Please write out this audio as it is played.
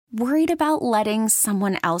Worried about letting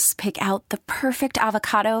someone else pick out the perfect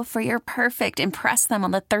avocado for your perfect impress them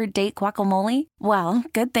on the third date guacamole? Well,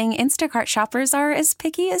 good thing Instacart shoppers are as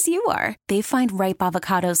picky as you are. They find ripe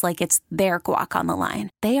avocados like it's their guac on the line.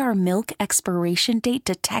 They are milk expiration date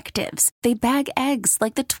detectives. They bag eggs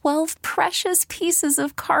like the 12 precious pieces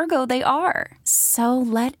of cargo they are. So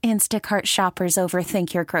let Instacart shoppers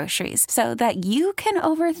overthink your groceries so that you can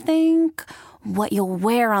overthink what you'll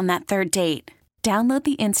wear on that third date. Download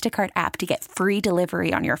the Instacart app to get free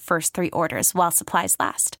delivery on your first 3 orders while supplies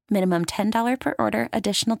last. Minimum $10 per order.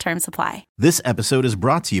 Additional terms apply. This episode is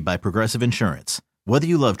brought to you by Progressive Insurance. Whether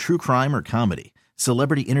you love true crime or comedy,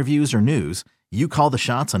 celebrity interviews or news, you call the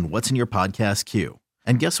shots on what's in your podcast queue.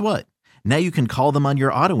 And guess what? Now you can call them on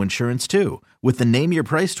your auto insurance too with the Name Your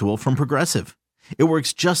Price tool from Progressive. It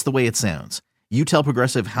works just the way it sounds. You tell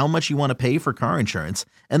Progressive how much you want to pay for car insurance,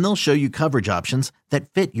 and they'll show you coverage options that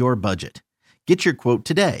fit your budget. Get your quote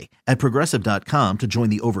today at Progressive.com to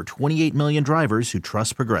join the over 28 million drivers who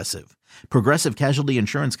trust Progressive. Progressive Casualty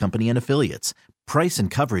Insurance Company and Affiliates. Price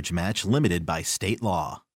and coverage match limited by state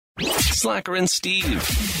law. Slacker and Steve.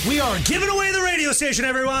 We are giving away the radio station,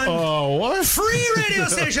 everyone. Oh, what? Free radio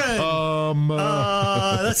station.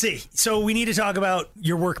 Let's see. So we need to talk about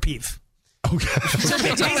your work peeve. Okay. So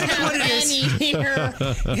basically what it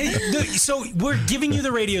is. So we're giving you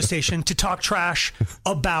the radio station to talk trash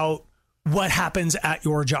about what happens at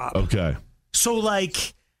your job. Okay. So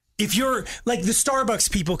like if you're like the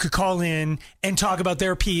Starbucks people could call in and talk about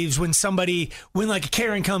their peeves when like a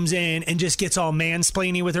Karen comes in and just gets all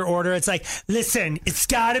mansplaining with her order. It's like, listen, it's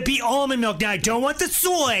got to be almond milk. Now I don't want the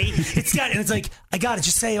soy. And it's like, I got to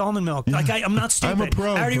just say almond milk. Like I'm not stupid. I'm a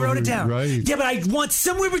pro. I already wrote it down. Right. Yeah, but I want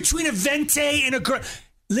somewhere between a venti and a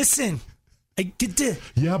listen, I get to.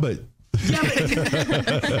 Yeah, but.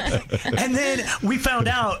 And then we found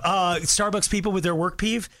out Starbucks people with their work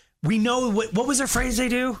peeve. We know what was their phrase they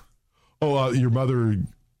do? Oh, your mother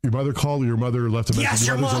called. Your mother left a message. Yes,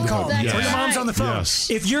 your mom called. Yes. Or your mom's on the phone.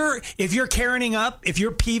 Yes. If you're Karening up, if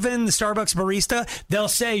you're peeving the Starbucks barista, they'll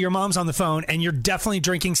say your mom's on the phone and you're definitely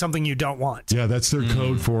drinking something you don't want. Yeah, that's their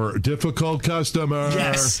code for difficult customer.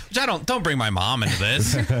 Yes. Which don't bring my mom into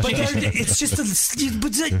this. But it's just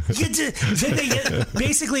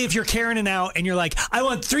basically if you're Karening out and you're like, I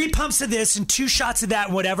want 3 pumps of this and 2 shots of that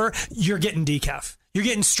and whatever, you're getting decaf. You're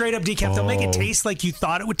getting straight up decaf. They'll make it taste like you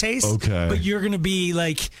thought it would taste. Okay. But you're going to be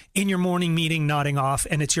like in your morning meeting nodding off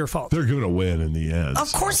and it's your fault. They're going to win in the end.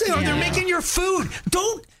 Of course they are. Yeah. They're making your food.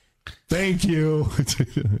 Don't. Thank you.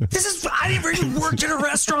 I never even worked in a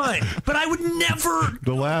restaurant, but I would never.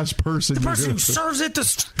 The last person. The person who serves it,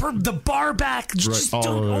 the bar back. Just don't,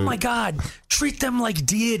 oh my God. Treat them like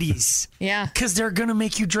deities. Yeah. Because they're going to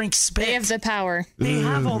make you drink spit. They have the power. They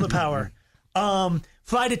have all the power.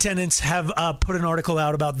 Flight attendants have put an article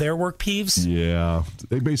out about their work peeves. Yeah.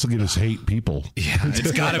 They basically just hate people. Yeah,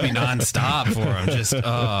 it's got to be nonstop for them. Just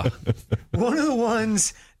One of the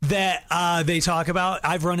ones that they talk about,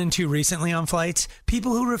 I've run into recently on flights,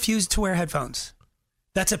 people who refuse to wear headphones.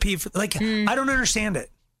 That's a peeve. Like, I don't understand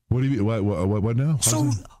it. What do you mean? What now?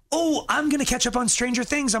 I'm going to catch up on Stranger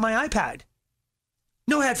Things on my iPad.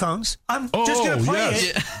 No headphones. I'm just going to play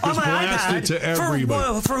it on my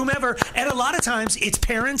iPad for whomever. And a lot of times it's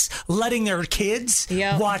parents letting their kids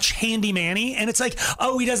watch Handy Manny. And it's like,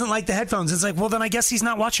 oh, he doesn't like the headphones. It's like, well, then I guess he's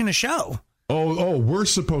not watching a show. Oh, we're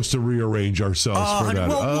supposed to rearrange ourselves for that.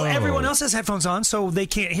 Well, everyone else has headphones on, so they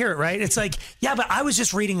can't hear it, right? It's like, yeah, but I was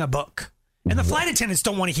just reading a book. And the flight attendants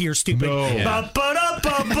don't want to hear stupid. No. Now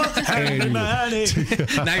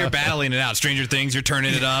you're battling it out. Stranger Things, you're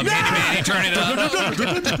turning it up. Manny, turn it up.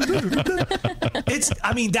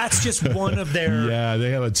 That's just one of their. Yeah, they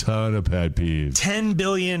have a ton of pet peeves. 10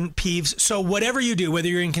 billion peeves. So whatever you do, whether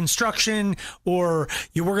you're in construction or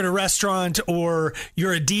you work at a restaurant or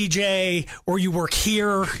you're a DJ or you work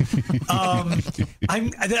here, I'm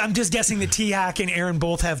just guessing that T-Hack and Aaron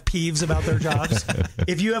both have peeves about their jobs.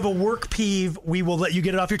 If you have a work peeve, we will let you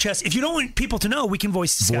get it off your chest. If you don't want people to know, we can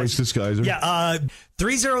voice disguiser. Yeah,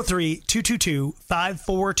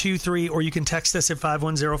 303-222-5423, or you can text us at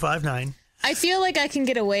 51059. I feel like I can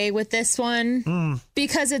get away with this one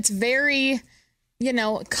because it's very,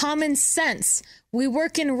 common sense. We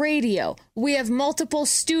work in radio. We have multiple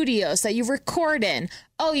studios that you record in.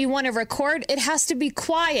 Oh, you want to record? It has to be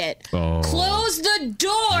quiet. Oh. Close the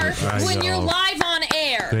door when you're live on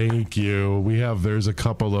air. Thank you. There's a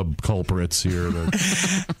couple of culprits here.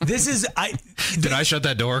 Did I shut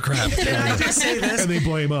that door? Crap. Can I just say this? And they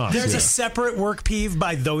blame us. There's a separate work peeve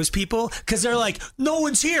by those people because they're like, no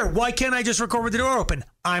one's here. Why can't I just record with the door open?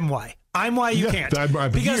 I'm why. I'm why you can't. I'm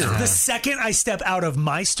because here. the second I step out of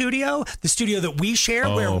my studio, the studio that we share,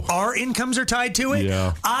 where our incomes are tied to it,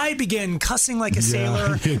 I begin cussing like a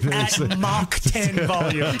sailor at Mach 10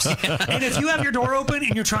 volumes. And if you have your door open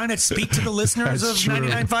and you're trying to speak to the listeners of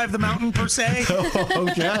 99.5 The Mountain per se,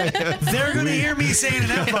 they're going to hear me saying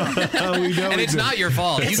an F-bomb. And it's not your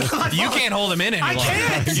fault. You can't hold them in any longer. I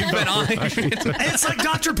can't. You've been on. It's like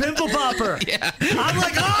Dr. Pimple Popper. I'm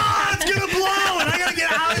like, it's going to blow, and I got to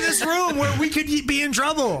get out of this room where we could be in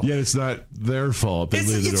trouble. Yeah, it's not their fault. They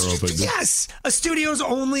leave the door open. Yes, a studio's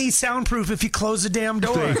only soundproof if you close the damn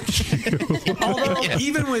door. Although,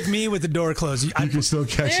 even with me with the door closed, you can still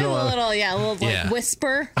catch a little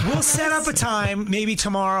whisper. We'll set up a time, maybe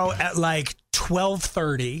tomorrow at like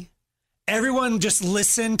 12:30. Everyone just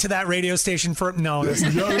listen to that radio station for no. Just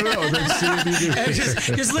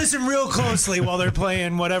listen real closely while they're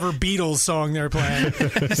playing whatever Beatles song they're playing.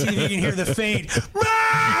 See if you can hear the faint.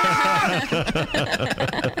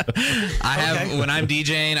 When I'm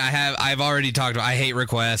DJing, I've already talked about I hate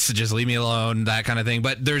requests, just leave me alone, that kind of thing.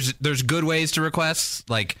 But there's good ways to request,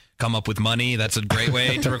 like come up with money. That's a great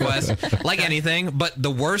way to request, like anything. But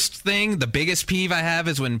the worst thing, the biggest peeve I have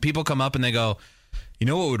is when people come up and they go, you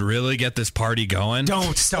know what would really get this party going?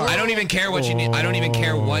 Don't start. I don't even care what you need. I don't even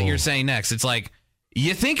care what you're saying next. It's like,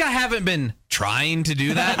 you think I haven't been trying to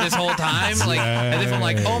do that this whole time? Like, as if I'm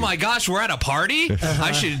like, oh my gosh, we're at a party?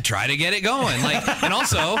 I should try to get it going. Like, and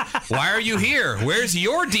also, why are you here? Where's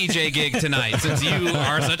your DJ gig tonight? Since you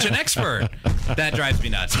are such an expert, that drives me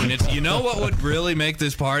nuts. When it's, you know what would really make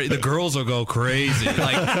this party? The girls will go crazy.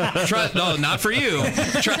 Like, no, not for you.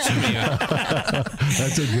 Trust me.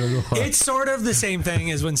 That's a good one. It's sort of the same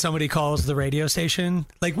thing as when somebody calls the radio station.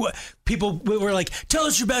 Like, what people were like, tell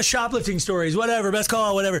us your best shoplifting stories, whatever, best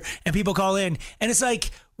call, whatever. And people call in. And it's like,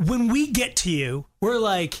 when we get to you, we're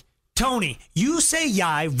like, Tony, you say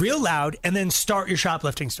yai real loud and then start your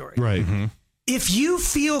shoplifting story. Right. Mm-hmm. If you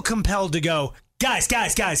feel compelled to go, guys,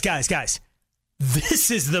 this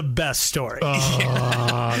is the best story.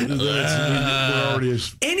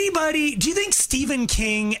 Anybody, do you think Stephen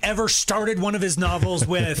King ever started one of his novels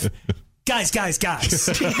with, guys?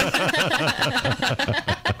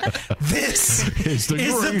 This is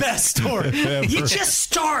the best story. You just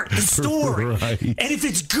start the story. Right. And if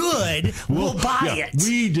it's good, we'll buy it.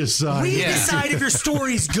 We decide. We decide if your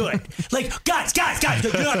story's good. Like, guys,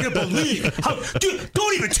 you're not going to believe.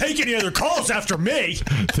 Don't even take any other calls after me.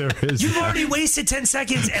 You've already wasted 10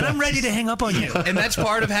 seconds, and I'm ready to hang up on you. And that's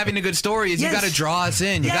part of having a good story is you got to draw us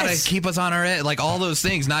in. You got to keep us on our edge. Like, all those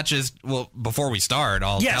things, not just, before we start,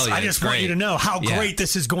 I'll tell you. I just want you to know how great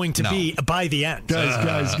this is going to be by the end.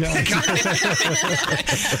 Guys.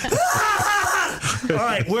 All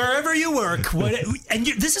right, wherever you work,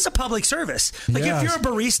 this is a public service. Like, if you're a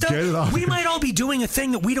barista, we might all be doing a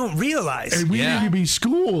thing that we don't realize. And we need to be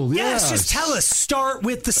schooled. Yes, just tell us, start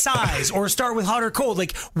with the size or start with hot or cold.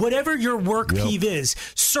 Like, whatever your work peeve is,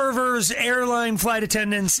 servers, airline flight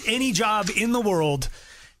attendants, any job in the world,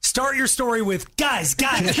 start your story with, guys.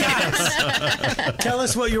 Tell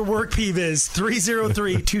us what your work peeve is.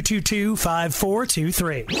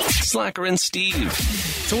 303-222-5423. Slacker and Steve.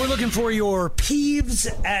 So we're looking for your peeves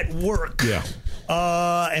at work. Yeah.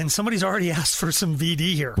 And somebody's already asked for some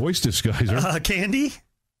VD here. Voice disguiser. Candy?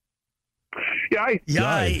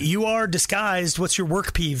 Yeah, you are disguised. What's your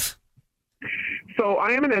work peeve? So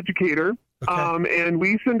I am an educator, and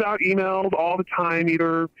we send out emails all the time,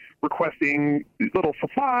 either requesting little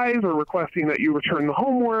supplies or requesting that you return the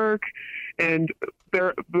homework. And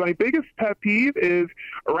my biggest pet peeve is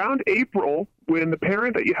around April, when the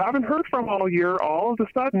parent that you haven't heard from all year all of a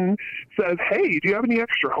sudden says, hey, do you have any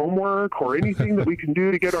extra homework or anything that we can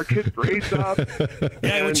do to get our kids' grades up?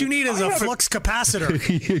 Yeah, what you need is a flux capacitor.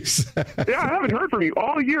 Yeah, I haven't heard from you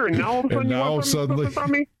all year, and now all of a sudden you want something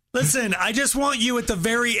from me? Listen, I just want you at the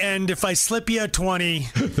very end, if I slip you a 20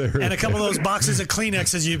 and a couple of those boxes of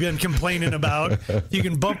Kleenexes you've been complaining about, you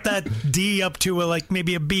can bump that D up to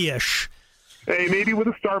maybe a B-ish. Hey, maybe with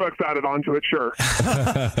a Starbucks added onto it, sure.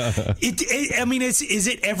 Is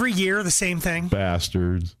it every year the same thing?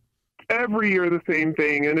 Bastards. Every year the same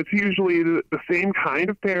thing, and it's usually the same kind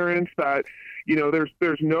of parents that,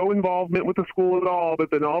 there's no involvement with the school at all,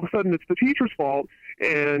 but then all of a sudden it's the teacher's fault,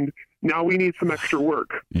 and now we need some extra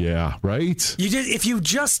work. Yeah, right?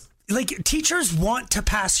 Teachers want to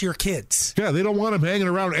pass your kids. Yeah, they don't want them hanging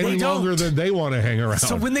around any longer than they want to hang around.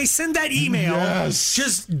 So when they send that email,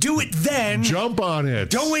 just do it then. Jump on it.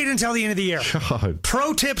 Don't wait until the end of the year. God.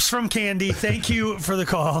 Pro tips from Candy. Thank you for the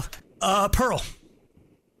call. Pearl.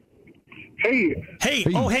 Hey.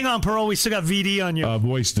 Oh, hang on, Pearl. We still got VD on you.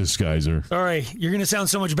 Voice disguiser. All right. You're going to sound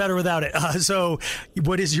so much better without it. So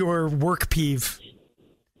what is your work peeve?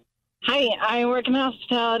 Hi, I work in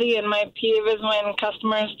hospitality, and my peeve is when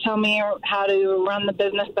customers tell me how to run the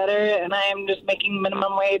business better, and I am just making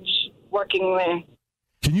minimum wage working there.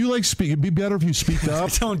 Can you speak? It'd be better if you speak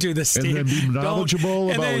up. Don't do this, Steve. And then be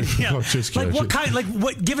knowledgeable about. Just like what kind? Like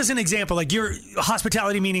what? Give us an example. Like your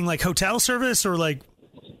hospitality meaning like hotel service or like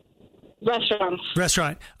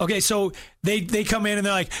restaurant. Okay, so they come in and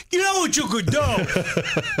they're like, you know what you could do?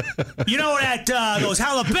 You know that those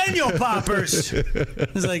jalapeno poppers.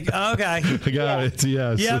 It's like, okay, I got it.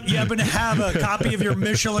 Yes. Yep. You happen to have a copy of your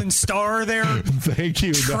Michelin star there? Thank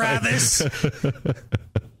you, Travis.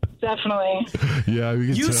 Definitely. Yeah,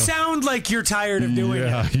 you sound like you're tired of doing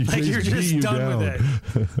it. Like you're just done with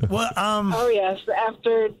it. Well, Oh yes,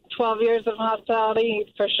 after 12 years of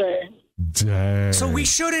hospitality, for sure. Dang. So we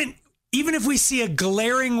shouldn't, even if we see a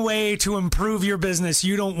glaring way to improve your business,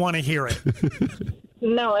 you don't want to hear it.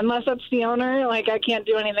 No, unless it's the owner, like I can't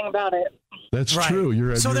do anything about it. That's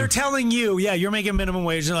true. So they're telling you, you're making minimum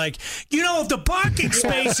wage. They're like, if the parking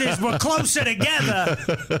spaces were closer together.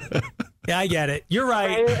 Yeah, I get it. You're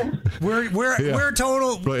right. We're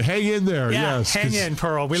total. But hang in there. Yeah, yes. Hang in,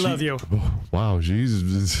 Pearl. We love you. Oh, wow,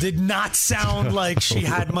 Jesus. Did not sound like she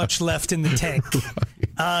had much left in the tank.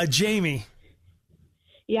 Jamie.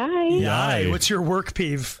 Yay. What's your work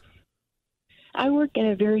peeve? I work in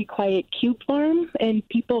a very quiet cube farm, and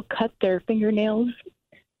people cut their fingernails.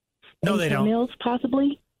 No, they don't. Nails,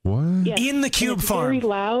 possibly. What? Yes. In the cube farm. Very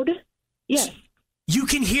loud. Yes. You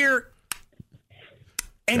can hear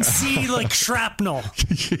and see like shrapnel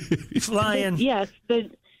flying. Yes, the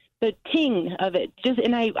ting of it.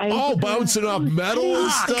 Bouncing off metal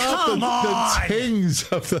and stuff. Come on. The tings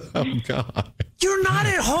of the. Oh God. You're not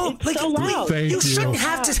at home. Like so loud. you shouldn't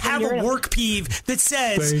have to have a work peeve that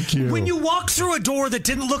says when you walk through a door that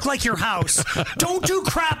didn't look like your house, don't do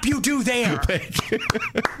crap you do there.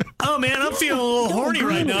 Oh man, I'm feeling a little horny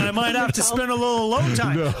right now. I might have to spend a little alone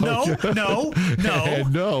time.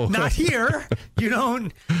 No, not here. You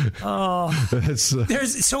don't. Oh,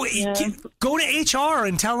 go to HR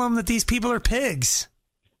and tell them that these people are pigs.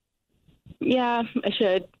 Yeah, I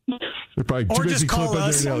should. They're probably too or busy just call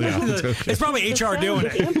us. It's probably HR doing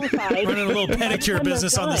it. Running a little pedicure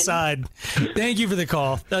business on the side. Thank you for the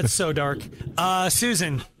call. That's so dark.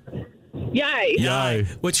 Susan. Yay.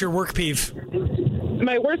 What's your work peeve?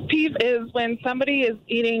 My worst peeve is when somebody is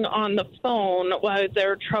eating on the phone while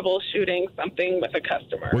they're troubleshooting something with a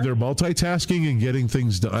customer. When they're multitasking and getting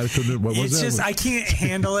things done. I can't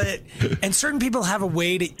handle it. And certain people have a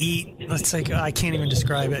way to eat. It's like, I can't even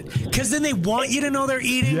describe it. Because then they want you to know they're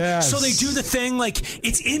eating. Yes. So they do the thing like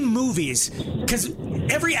it's in movies. Because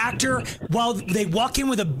every actor, while they walk in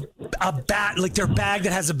with a bat, like their bag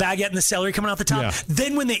that has a baguette and the celery coming out the top,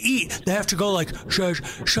 then when they eat, they have to go like,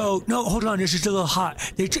 no, hold on, it's just a little hot.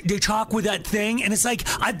 They talk with that thing, and it's like,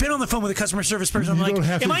 I've been on the phone with a customer service person. I'm like,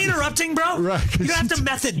 am I interrupting, bro? Right. You don't have to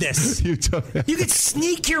method this. You could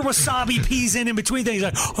sneak your wasabi peas in between things.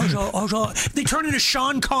 Like, they turn into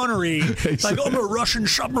Sean Connery. Like, I'm a Russian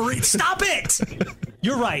submarine. Stop it.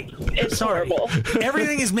 You're right. It's horrible.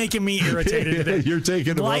 Everything is making me irritated today. You're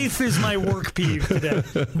taking life is my work peeve today.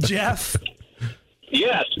 Jeff?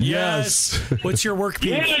 Yes. What's your work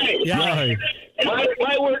peeve? Yay.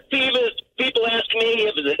 My work peeve is people ask me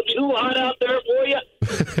if it's too hot out there for you.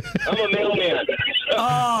 I'm a mailman.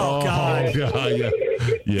 Oh God.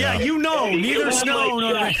 Yeah, neither snow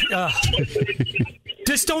nor.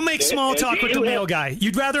 Just don't make small talk with the mail guy.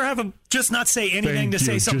 You'd rather have him just not say anything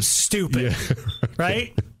say something stupid,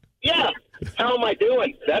 right? Yeah. How am I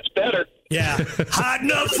doing? That's better. Yeah. Hot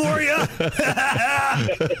enough for you?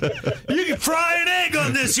 You can fry an egg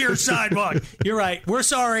on this here sidewalk. You're right. We're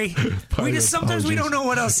sorry. Sometimes we don't know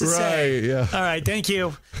what else to say. Yeah. All right. Thank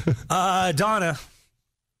you. Donna.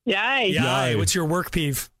 Yay. What's your work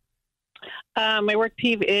peeve? My work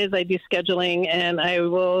peeve is I do scheduling, and I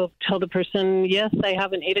will tell the person, yes, I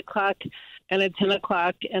have an 8 o'clock and a 10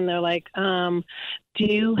 o'clock, and they're like, do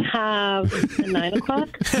you have a 9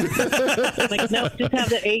 o'clock? I'm like, no, just have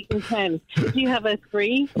the 8 and 10. Do you have a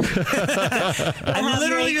 3? I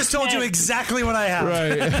literally just told you exactly what I have.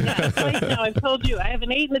 Right. Right now, I've told you. I have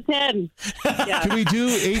an 8 and a 10. Yeah. Can we do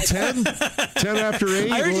 8, 10? 10 after 8?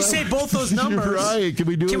 I heard you say both those numbers. You're right. Can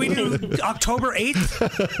we do October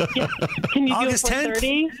 8th? Yeah. Can you August do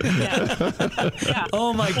 10th? Yeah.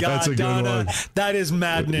 Oh, my God, That's a good Donna. one. That is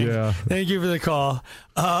maddening. Yeah. Thank you for the call.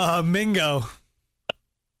 Mingo.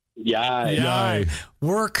 Yay.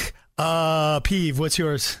 Work peeve. What's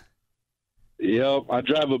yours? Yep, I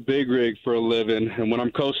drive a big rig for a living, and when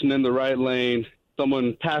I'm coasting in the right lane,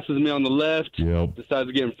 someone passes me on the left, decides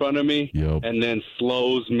to get in front of me, and then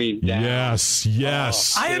slows me down.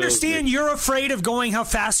 Yes. I understand you're afraid of going how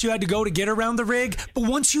fast you had to go to get around the rig, but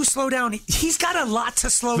once you slow down, he's got a lot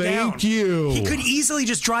to slow down. Thank you. He could easily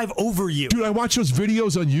just drive over you. Dude, I watch those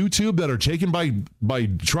videos on YouTube that are taken by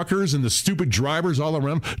truckers and the stupid drivers all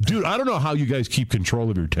around. Dude, I don't know how you guys keep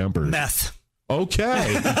control of your tempers. Meth.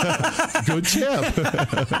 Okay. Good tip.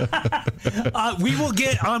 We will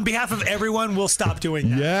get, on behalf of everyone, we'll stop doing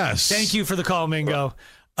that. Yes. Thank you for the call, Mingo.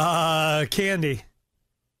 Candy.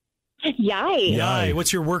 Yay.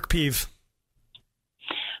 What's your work peeve?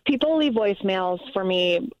 People leave voicemails for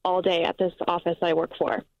me all day at this office I work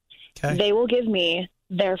for. Okay. They will give me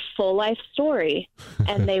their full life story,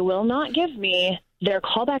 and they will not give me their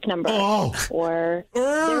callback number or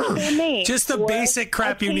their full name. Just the basic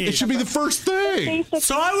crap you need. It should be the first thing.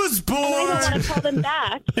 So I was born. I don't want to call them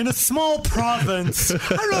back. In a small province.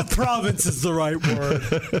 I don't know if province is the right word.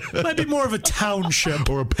 It might be more of a township.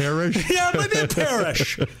 Or a parish. Yeah, it might be a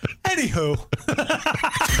parish. Anywho.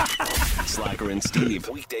 Slacker and Steve,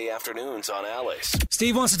 weekday afternoons on Alice.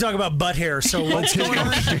 Steve wants to talk about butt hair, so what's going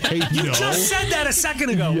on? You just said that a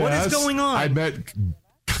second ago. Yes, what is going on? I meant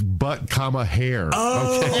butt, hair.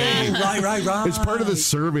 Oh, okay. Right. It's part of the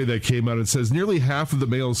survey that came out. It says nearly half of the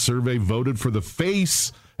males surveyed voted for the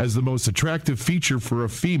face as the most attractive feature for a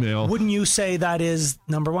female. Wouldn't you say that is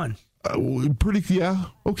number one? Yeah.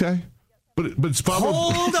 Okay. But it's probably...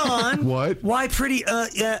 Hold on. What? Why pretty? How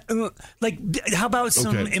about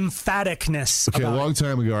some emphaticness? Okay, a long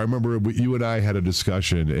time ago, I remember you and I had a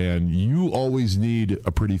discussion, and you always need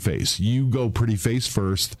a pretty face. You go pretty face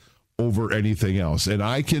first over anything else, and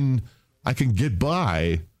I can get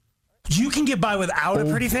by. You can get by without a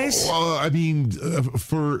pretty face? I mean,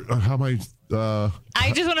 for how am I?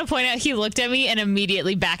 I just want to point out he looked at me and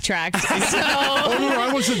immediately backtracked. So.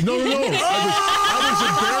 I wasn't. No.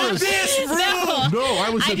 I was embarrassed. No, I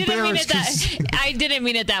was embarrassed. I didn't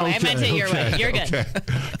mean it that way. I meant it your way. You're good.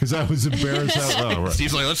 Because I was embarrassed. Right.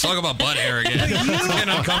 Steve's like, let's talk about butt hair again. It's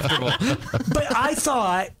getting uncomfortable. But I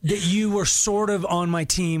thought that you were sort of on my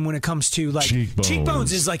team when it comes to like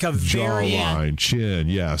cheekbones is like a very jawline, chin.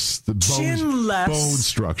 Yes, the chin less bone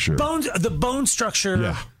structure. The bone structure.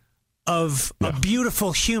 Yeah. Of a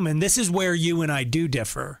beautiful human. This is where you and I do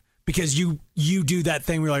differ, because you do that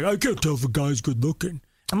thing where you're like, I can't tell if a guy's good looking.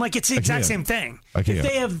 I'm like, it's the exact same thing. If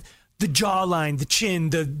they have the jawline, the chin,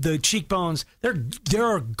 the cheekbones, there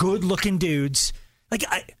are good looking dudes. Like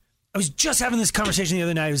I was just having this conversation the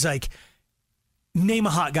other night. I was like, name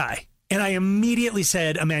a hot guy, and I immediately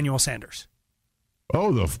said Emmanuel Sanders.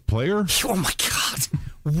 Oh, the player? Oh my God.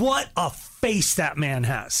 What a face that man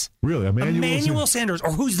has. Really? Emmanuel Sanders.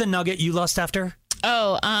 Or who's the nugget you lust after?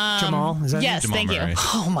 Oh, Jamal? Is that yes, Jamal thank Murray. you.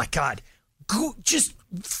 Oh my God. Just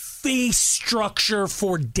face structure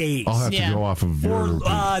for days. I'll have to go off of your...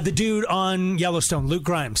 Or the dude on Yellowstone, Luke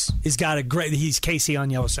Grimes, he's got he's Casey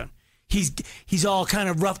on Yellowstone. He's all kind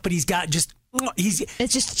of rough, but he's got just...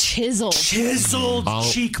 It's just chiseled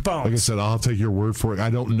cheekbones. Like I said, I'll take your word for it.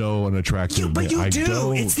 I don't know an attractive man. But you do.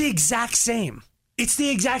 Don't. It's the exact same. It's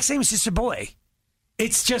just a boy.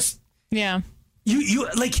 It's just... Yeah. You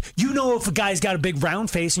know if a guy's got a big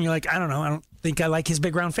round face and you're like, I don't know, I don't think I like his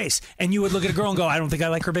big round face. And you would look at a girl and go, I don't think I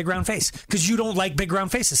like her big round face. Because you don't like big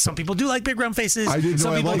round faces. Some people do like big round faces. I didn't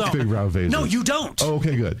know I liked big round faces. No, you don't. Oh,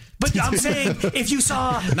 okay, good. But I'm saying, if you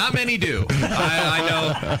saw... Not many do. I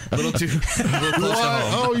know. A little close to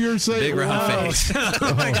home. Oh, you're saying... Big round face.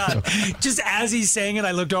 Oh, my God. Just as he's saying it,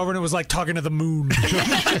 I looked over and it was like talking to the moon. Stop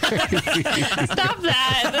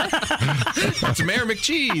that. It's Mayor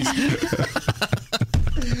McCheese.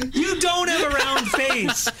 You don't have a round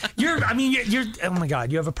face. You're oh my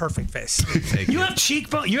God, you have a perfect face. You have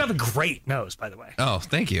cheekbone. You have a great nose, by the way. Oh,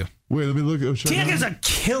 thank you. Wait, let me look. Tiak has a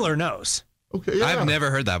killer nose. Okay, yeah. I've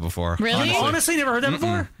never heard that before. Really? Honestly never heard that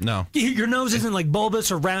before? No. Your nose isn't like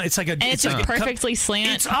bulbous or round. It's like a... And it's like perfectly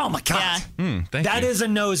slant. Oh, my God. Yeah. That is a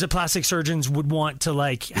nose that plastic surgeons would want to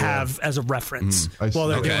like have as a reference while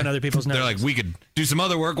they're doing other people's noses. They're like, we could do some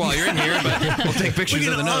other work while you're in here, but we'll take pictures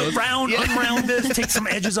of the nose. Unround this, take some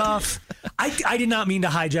edges off. I did not mean to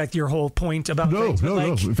hijack your whole point about things. No.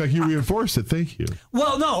 In fact, you reinforced it. Thank you.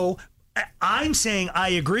 Well, no. I'm saying I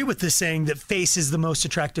agree with this saying that face is the most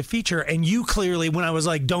attractive feature, and you clearly, when I was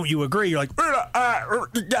like, don't you agree? You're like,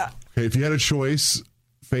 okay, if you had a choice,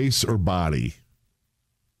 face or body,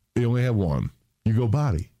 you only have one. You go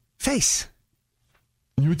body. Face.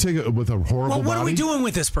 You would take it with a horrible body? What are we doing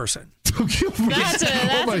with this person? That's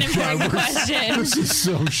an important question. This is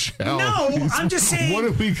so shallow. No, I'm just saying. What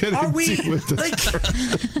are we going to do with this?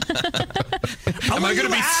 Am I going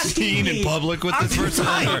to be seen in public with this person?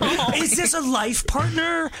 Is this a life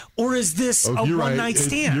partner or is this a one-night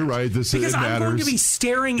stand? You're right. Because I'm going to be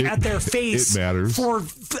staring at their face for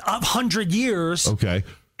 100 years. Okay.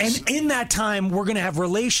 And in that time, we're going to have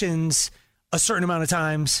relations a certain amount of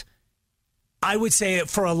times. I would say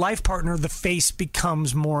for a life partner, the face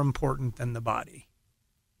becomes more important than the body.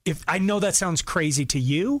 If I know that sounds crazy to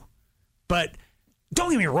you, but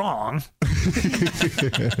don't get me wrong.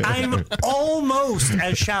 I'm almost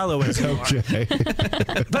as shallow as you are. Okay.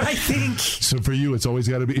 But I think... So for you, it's always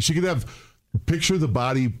got to be... She could have... Picture the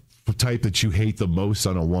body type that you hate the most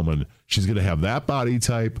on a woman. She's going to have that body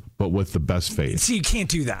type, but with the best face. See, you can't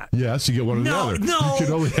do that. Yes, you get one or the other. No, you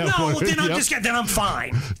can only have one. Then I'm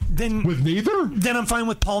fine. Then with neither? Then I'm fine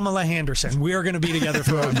with Pamela Henderson. We are going to be together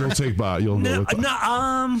forever. You'll take body.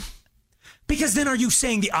 Because then are you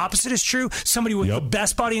saying the opposite is true? Somebody with the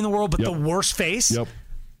best body in the world, but the worst face? Yep.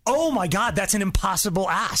 Oh my God, that's an impossible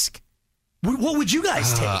ask. What would you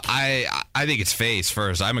guys take? I think it's face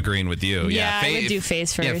first. I'm agreeing with you. Yeah, I would do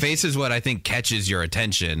face first. Yeah, face is what I think catches your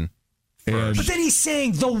attention first. But then he's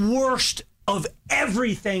saying the worst of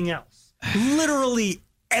everything else. Literally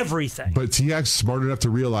everything. But TX smart enough to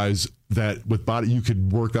realize that with body, you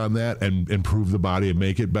could work on that and improve the body and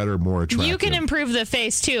make it better, more attractive. You can improve the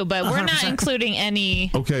face too, but we're 100%. not including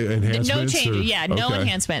any enhancements. No changes. No okay.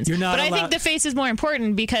 enhancements. You're not but allowed- I think the face is more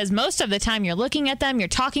important because most of the time you're looking at them, you're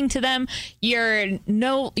talking to them, you're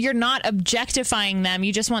not objectifying them.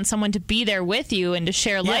 You just want someone to be there with you and to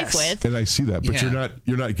share life with. And I see that, but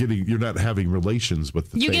you're not having relations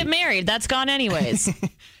with the You face. get married. That's gone anyways.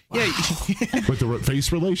 Yeah, with the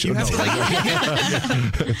face relation. No.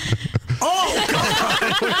 Oh,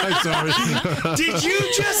 God. I'm sorry. Did you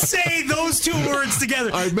just say those two words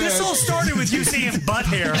together? This all started with you saying butt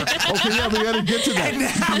hair. Okay, yeah, we got to get to that.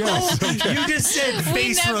 And now you just said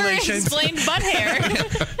face we never relations. explained butt hair.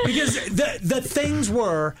 Because the things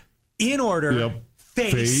were in order. Yep.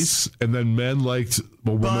 Face, and then men liked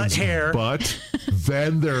a woman's hair, butt,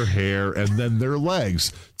 then their hair, and then their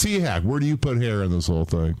legs. T-Hack, where do you put hair in this whole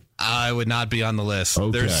thing? I would not be on the list.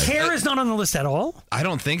 Okay. Hair is not on the list at all? I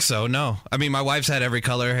don't think so, no. I mean, my wife's had every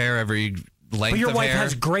color hair, every length of hair. But your wife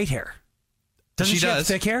has great hair. Doesn't she have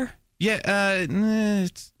thick hair? Yeah,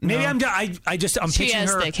 maybe I'm she pitching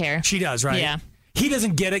has her. thick hair. She does, right? Yeah. He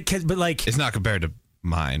doesn't get it, but like... It's not compared to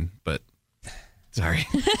mine, but... Sorry.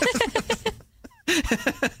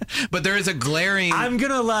 But there is a glaring... I'm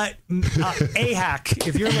going to let A-Hack,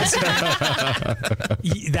 if you're listening,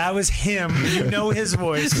 that was him. You know his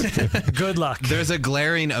voice. Good luck. There's a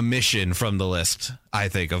glaring omission from the list, I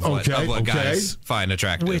think, of what guys find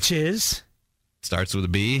attractive. Which is? Starts with a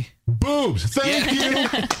B. Boobs. Thank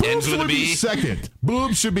you. Ends with a B. Second.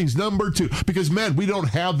 Boobs should be number 2. Because men, we don't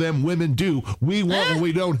have them. Women do. We want what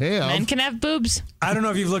we don't have. Men can have boobs. I don't know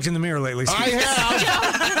if you've looked in the mirror lately, Steve. I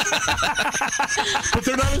have. But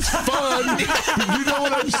they're not as fun. You know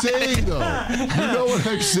what I'm saying, though. You know what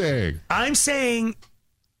I'm saying. I'm saying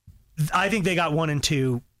I think they got 1 and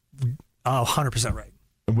 2 100% right.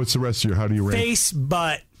 And what's the rest of your, how do you rank? Face,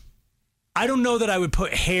 butt. I don't know that I would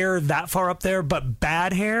put hair that far up there, but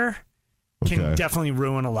bad hair can definitely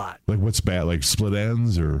ruin a lot. Like what's bad? Like split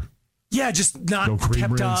ends or? Yeah, just not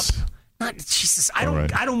kept up. Not Jesus. I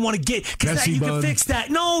don't want to get because you can fix that.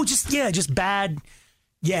 No, just bad.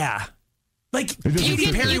 Yeah. Like you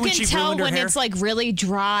can tell when it's like really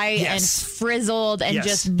dry and frizzled and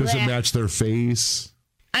just doesn't match their face.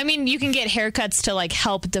 I mean, you can get haircuts to like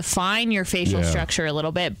help define your facial structure a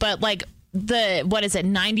little bit, but like the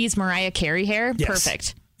 90s Mariah Carey hair,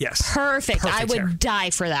 perfect. Yes, perfect. I would die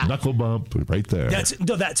for that. Knuckle bump right there.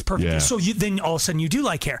 That's perfect. Yeah. So then all of a sudden you do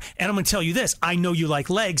like hair, and I'm going to tell you this: I know you like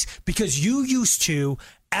legs because you used to.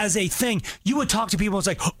 As a thing, you would talk to people. It's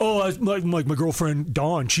like, oh, like my girlfriend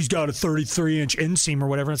Dawn, she's got a 33-inch inseam or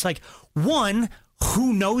whatever. And it's like, one,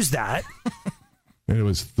 who knows that? And it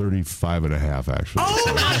was 35 and a half, actually.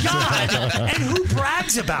 Oh my God! And who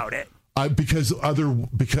brags about it? Because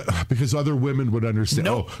other women would understand.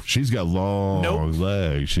 Nope. Oh, she's got long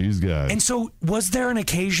legs. She's got. And so, was there an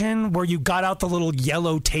occasion where you got out the little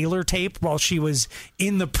yellow Taylor tape while she was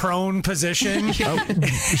in the prone position?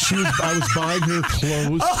 I was buying her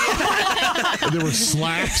clothes. And there were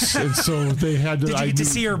slacks, and so they had to. Did you get to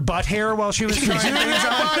see her butt hair while she was trying things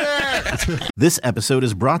on? This episode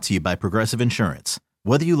is brought to you by Progressive Insurance.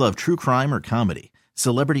 Whether you love true crime or comedy,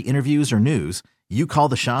 celebrity interviews or news, you call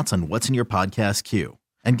the shots on what's in your podcast queue.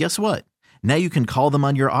 And guess what? Now you can call them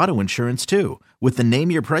on your auto insurance too with the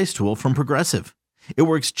Name Your Price tool from Progressive. It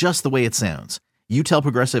works just the way it sounds. You tell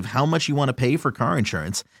Progressive how much you want to pay for car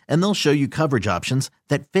insurance, and they'll show you coverage options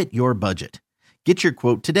that fit your budget. Get your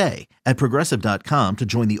quote today at Progressive.com to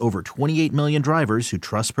join the over 28 million drivers who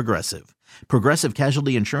trust Progressive. Progressive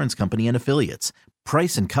Casualty Insurance Company and Affiliates.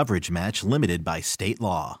 Price and coverage match limited by state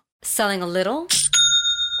law. Selling a little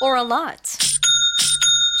or a lot?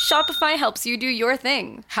 Shopify helps you do your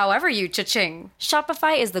thing, however you cha-ching.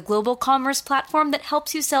 Shopify is the global commerce platform that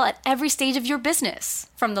helps you sell at every stage of your business.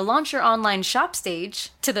 From the launch your online shop stage,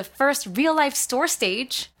 to the first real-life store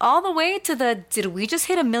stage, all the way to the did we just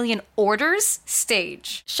hit 1 million orders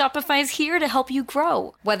stage. Shopify's here to help you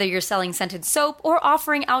grow. Whether you're selling scented soap or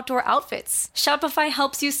offering outdoor outfits, Shopify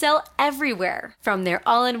helps you sell everywhere. From their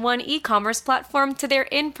all-in-one e-commerce platform to their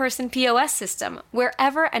in-person POS system,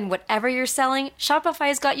 wherever and whatever you're selling,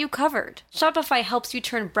 Shopify's got you covered. Shopify helps you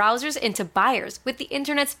turn browsers into buyers with the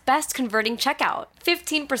internet's best converting checkout.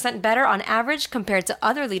 15% better on average compared to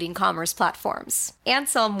other leading commerce platforms. And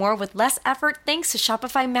sell more with less effort thanks to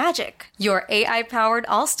Shopify Magic, your AI-powered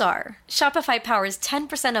all-star. Shopify powers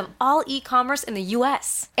 10% of all e-commerce in the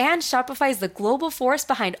US. And Shopify is the global force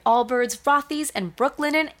behind Allbirds, Rothy's, and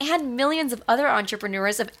Brooklinen, and millions of other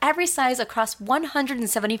entrepreneurs of every size across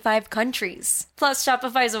 175 countries. Plus,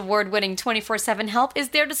 Shopify's award-winning 24/7 help is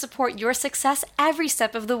there to support your success every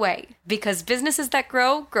step of the way. Because businesses that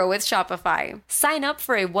grow, grow with Shopify. Sign up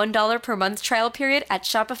for a $1 per month trial period at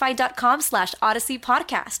shopify.com/Odyssey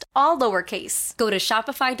Podcast, all lowercase. Go to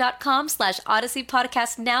shopify.com/Odyssey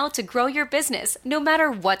Podcast now to grow your business, no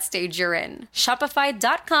matter what stage you're in.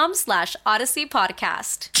 Shopify.com/Odyssey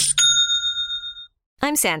Podcast.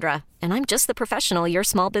 I'm Sandra, and I'm just the professional your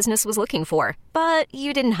small business was looking for. But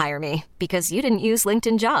you didn't hire me because you didn't use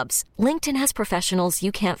LinkedIn Jobs. LinkedIn has professionals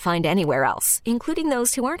you can't find anywhere else, including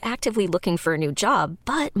those who aren't actively looking for a new job,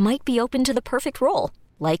 but might be open to the perfect role,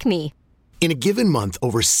 like me. In a given month,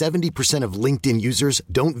 over 70% of LinkedIn users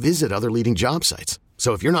don't visit other leading job sites.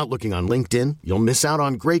 So if you're not looking on LinkedIn, you'll miss out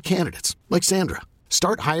on great candidates like Sandra.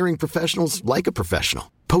 Start hiring professionals like a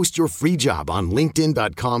professional. Post your free job on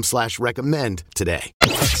linkedin.com/recommend today.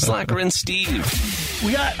 Slacker and Steve.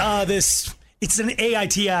 We got this. It's an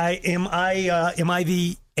AITA. Am I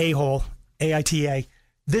the a-hole? AITA.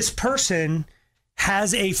 This person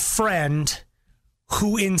has a friend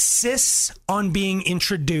who insists on being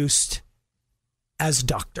introduced as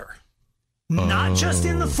doctor. Not just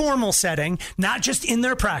in the formal setting, not just in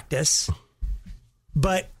their practice,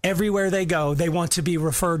 but everywhere they go, they want to be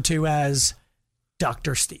referred to as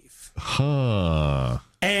Dr. Steve. Huh.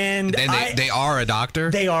 And they are a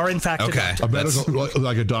doctor? They are, in fact, a doctor. A medical,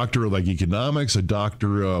 like a doctor of like economics, a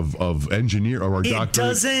doctor of engineer, or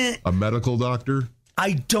a medical doctor?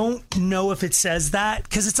 I don't know if it says that,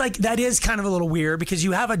 because it's like, that is kind of a little weird, because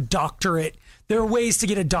you have a doctorate. There are ways to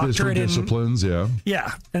get a doctorate in disciplines, yeah.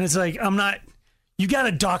 Yeah. And it's like, you got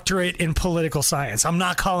a doctorate in political science. I'm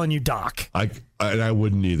not calling you doc. I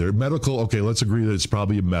wouldn't either. Medical, okay, let's agree that it's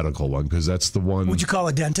probably a medical one, because that's the one. Would you call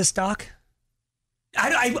a dentist doc?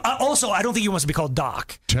 I don't think he wants to be called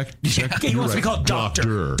doc. He wants to be called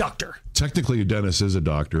doctor. Doctor. Technically, a dentist is a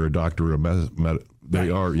doctor of they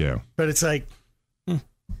are, yeah. But it's like,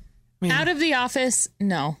 out of the office,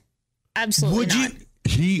 no. Absolutely not.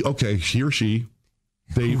 He or she,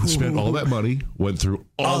 they spent all that money, went through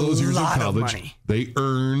all those years of college. They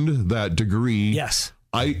earned that degree. Yes.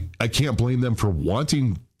 I can't blame them for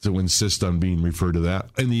wanting to insist on being referred to that.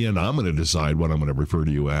 In the end, I'm going to decide what I'm going to refer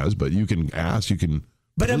to you as, but you can ask, you can.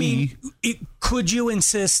 But plea. I mean, could you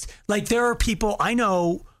insist? Like, there are people I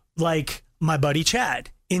know, like my buddy Chad,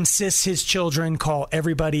 insists his children call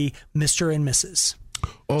everybody Mr. and Mrs.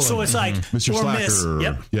 Oh, so it's like Mr. or Slacker, Miss,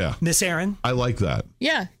 yeah, Miss Aaron. I like that.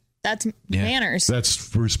 Yeah, that's manners.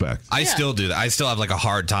 That's respect. I still do that. I still have like a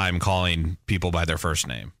hard time calling people by their first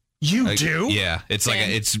name. You do? Yeah, it's like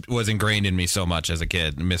it was ingrained in me so much as a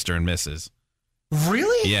kid, Mr. and Mrs.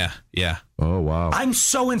 Really? Yeah. Oh, wow. I'm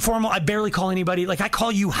so informal. I barely call anybody. Like, I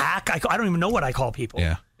call you Hack. I don't even know what I call people.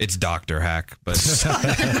 Yeah. It's Dr. Hack. But,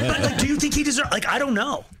 but like, do you think he deserves... Like, I don't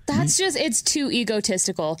know. That's just... It's too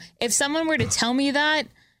egotistical. If someone were to tell me that,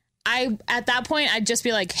 at that point, I'd just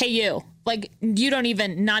be like, hey, you. Like, you don't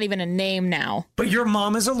even... Not even a name now. But your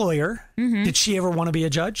mom is a lawyer. Mm-hmm. Did she ever want to be a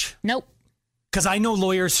judge? Nope. Because I know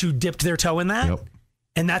lawyers who dipped their toe in that. Yep.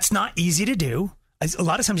 And that's not easy to do. A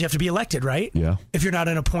lot of times you have to be elected, right? Yeah. If you're not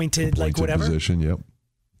an appointed like whatever position, yep.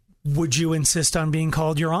 Would you insist on being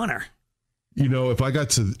called Your Honor? You know, if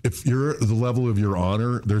you're at the level of Your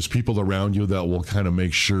Honor, there's people around you that will kind of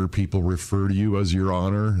make sure people refer to you as Your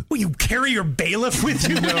Honor. Well, you carry your bailiff with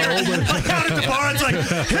you. Like out at the bar, it's like,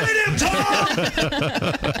 hit him,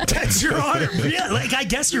 Tom! That's Your Honor. Yeah, like I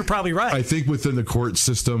guess you're probably right. I think within the court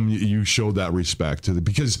system, you show that respect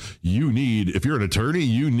because if you're an attorney,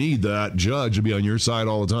 you need that judge to be on your side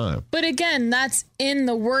all the time. But again, that's in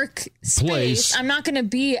the work space. I'm not going to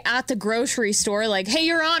be at the grocery store like, hey,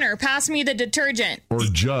 Your Honor, pass me the detergent. Or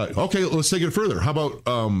judge. Okay, let's take it further. How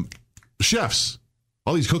about chefs?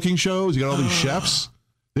 All these cooking shows, you got all these chefs.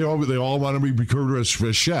 They all want to be recruited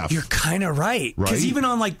as chef. You're kind of right. Because even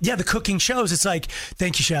on the cooking shows, it's like,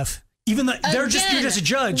 thank you, chef. Even though you're just a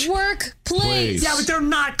judge. Work, place. Yeah, but they're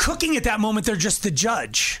not cooking at that moment. They're just the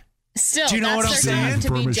judge. Still, do you know what I'm saying?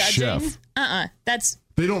 To be judging. That's.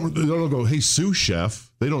 They don't go, hey, sous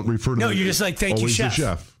chef. They don't refer to. No, you're just like, thank you, chef. The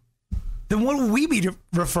chef. Then what will we be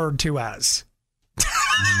referred to as?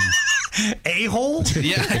 A-hole?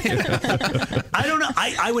 Yeah. I don't know.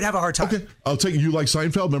 I would have a hard time. Okay, I'll take you like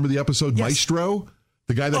Seinfeld. Remember the episode Maestro?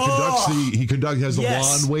 The guy that has the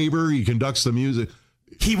lawn waiver. He conducts the music.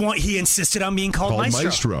 He insisted on being called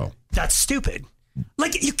Maestro. That's stupid.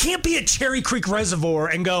 Like, you can't be at Cherry Creek Reservoir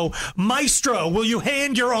and go, Maestro, will you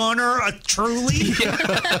hand Your Honor a Truly?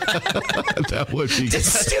 That would be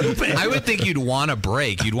stupid. I would think you'd want a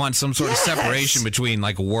break. You'd want some sort of separation between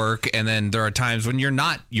like work, and then there are times when you're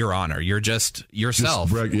not Your Honor. You're just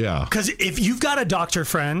yourself. Yeah. Because if you've got a doctor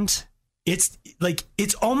friend, it's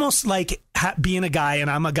almost like being a guy,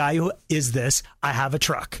 and I'm a guy who is this. I have a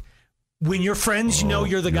truck. When your friends know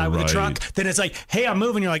you're the guy with the truck, then it's like, hey, I'm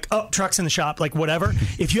moving. You're like, oh, truck's in the shop, like whatever.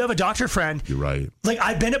 If you have a doctor friend, you're right. Like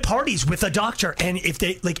I've been at parties with a doctor, and if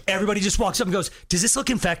they everybody just walks up and goes, does this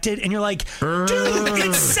look infected? And you're like, dude,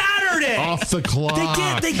 it's Saturday. Off the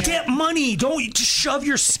clock. They get money. Don't just shove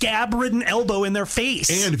your scab-ridden elbow in their face.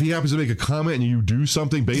 And if he happens to make a comment and you do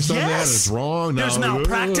something based on that, and it's wrong. There's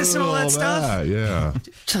malpractice and all that stuff. Yeah.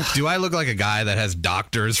 Do I look like a guy that has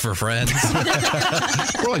doctors for friends?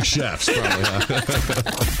 We're like chefs.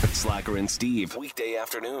 Slacker and Steve, weekday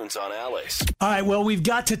afternoons on Alice. All right, well, we've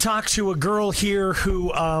got to talk to a girl here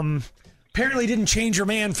who apparently didn't change her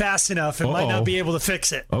man fast enough and might not be able to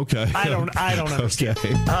fix it. Okay. I don't understand.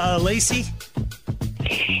 Okay. Lacey?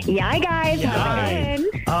 Yeah, guys. Hi.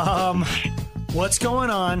 What's going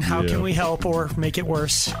on? How can we help or make it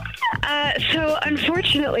worse? So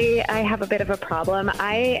unfortunately, I have a bit of a problem.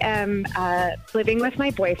 I am living with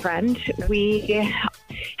my boyfriend. We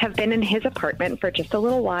have been in his apartment for just a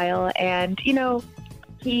little while, and, you know,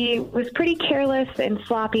 he was pretty careless and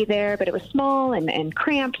sloppy there, but it was small and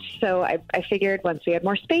cramped, so I figured once we had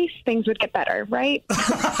more space, things would get better, right?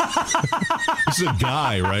 This is a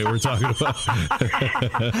guy, right, we're talking about?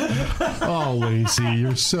 Oh, Lacey,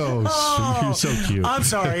 you're so cute. I'm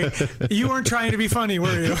sorry. You weren't trying to be funny,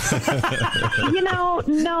 were you? You know,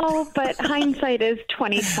 no, but hindsight is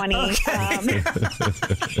 20/20.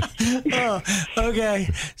 Okay.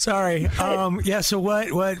 Sorry. So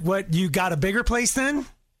what, you got a bigger place then?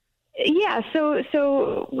 Yeah,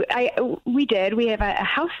 so we did. We have a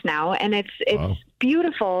house now, and it's wow.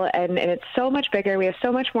 Beautiful, and it's so much bigger. We have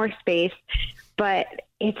so much more space, but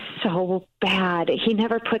it's so bad. He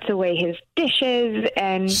never puts away his dishes,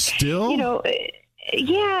 and still, you know,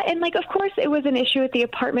 yeah, and like, of course, it was an issue at the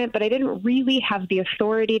apartment, but I didn't really have the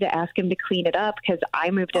authority to ask him to clean it up because I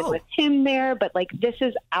moved in with him there. But like, this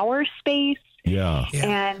is our space, yeah.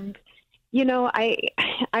 And you know, I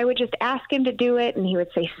would just ask him to do it, and he would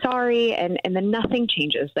say sorry, and then nothing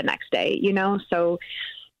changes the next day, you know? So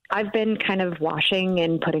I've been kind of washing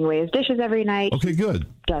and putting away his dishes every night. Okay, good.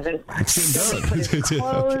 Doesn't put his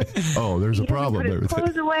clothes. Okay. Oh, there's a problem there. He doesn't put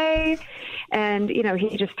his clothes away, and, you know,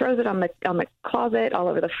 he just throws it on the closet all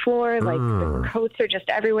over the floor. Like, the coats are just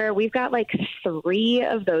everywhere. We've got, like, 3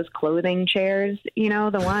 of those clothing chairs, you know,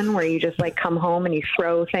 the one where you just, like, come home and you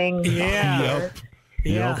throw things. Yeah.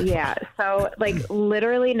 Yep. Yeah. So like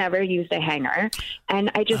literally never used a hanger. And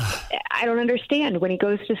I don't understand. When he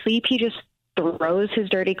goes to sleep, he just throws his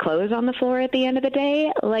dirty clothes on the floor at the end of the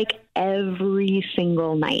day, like every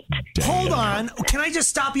single night. Hold on. Can I just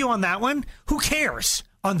stop you on that one? Who cares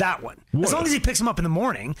on that one? What? As long as he picks them up in the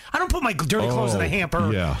morning. I don't put my dirty clothes in the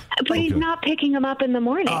hamper. Yeah. But he's not picking them up in the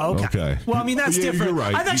morning. Oh, okay. Well, I mean, that's different. You're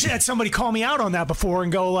right. I've actually had somebody call me out on that before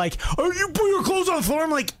and go like, oh, you put your clothes on the floor? I'm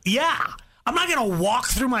like, yeah. I'm not going to walk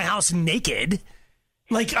through my house naked.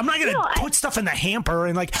 Like, I'm not going to put stuff in the hamper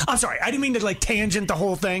and like, I'm sorry, I didn't mean to like tangent the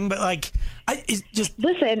whole thing, but like,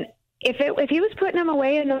 Listen, If he was putting him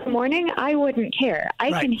away in the morning, I wouldn't care.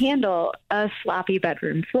 I can handle a sloppy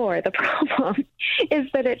bedroom floor. The problem is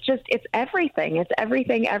that it's everything. It's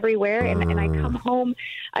everything everywhere. And I come home,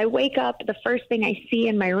 I wake up, the first thing I see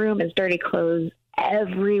in my room is dirty clothes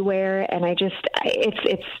everywhere. And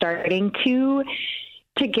it's starting to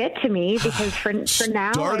get to me because for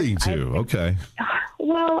now. Okay.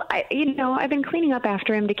 Well, I've been cleaning up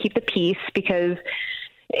after him to keep the peace because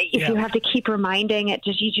if you have to keep reminding it,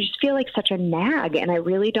 you just feel like such a nag. And I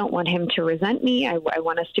really don't want him to resent me. I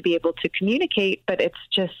want us to be able to communicate, but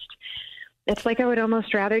it's like I would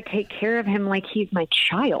almost rather take care of him like he's my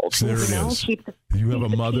child. There it is. You have a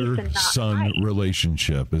mother-son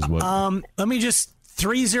relationship is what. Let me just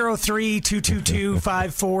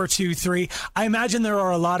 303-222-5423. I imagine there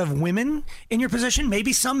are a lot of women in your position,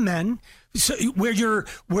 maybe some men, so where your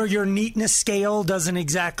neatness scale doesn't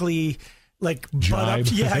exactly like butt up.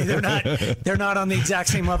 Yeah, they're not on the exact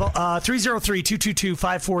same level.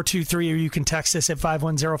 303-222-5423, or you can text us at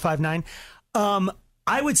 51059.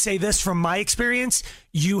 I would say this from my experience,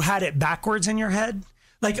 you had it backwards in your head.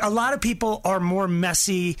 Like a lot of people are more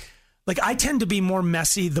messy. Like I tend to be more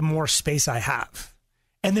messy the more space I have.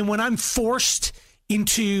 And then when I'm forced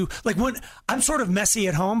into, like when I'm sort of messy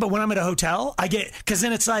at home, but when I'm at a hotel, because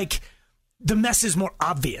then it's like, the mess is more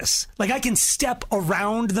obvious. Like I can step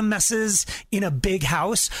around the messes in a big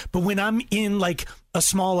house, but when I'm in like a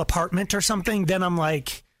small apartment or something, then I'm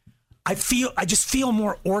like, I just feel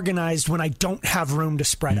more organized when I don't have room to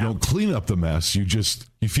spread out. You don't clean up the mess. You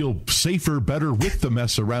feel safer, better with the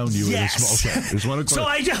mess around you. Yes. In a small so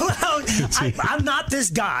I'm not this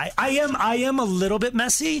guy. I am a little bit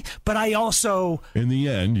messy, but I also, in the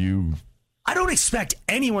end, I don't expect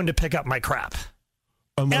anyone to pick up my crap.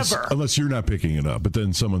 Unless you're not picking it up, but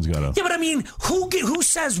then someone's got to. Yeah, but I mean, who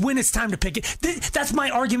says when it's time to pick it? That's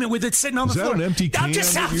my argument with it sitting on the floor. Is that an empty can? I'm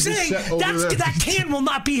saying that can will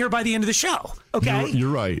not be here by the end of the show. Okay,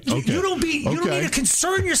 you're right. Okay, you don't need to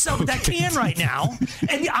concern yourself with that can right now.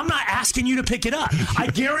 And I'm not asking you to pick it up. I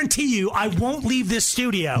guarantee you, I won't leave this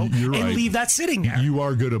studio and leave that sitting there. You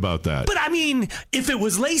are good about that. But I mean, if it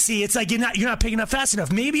was Lacey, it's like you're not picking up fast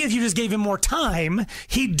enough. Maybe if you just gave him more time,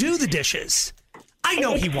 he'd do the dishes. I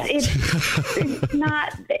know he won't. It's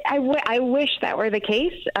not. I wish that were the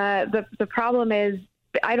case. The problem is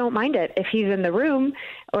I don't mind it if he's in the room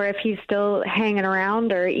or if he's still hanging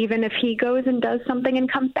around or even if he goes and does something and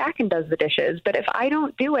comes back and does the dishes. But if I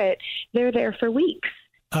don't do it, they're there for weeks.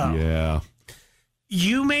 Oh. Yeah.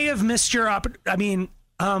 You may have missed your opportunity.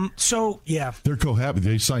 They're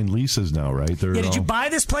cohabiting. They signed leases now, right? Did you buy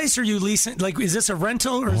this place or you leasing? Like, is this a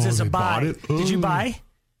rental or is this a buy? Bought it? Did you buy?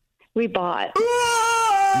 We bought.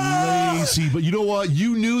 Lazy, but you know what?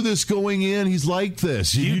 You knew this going in. He's like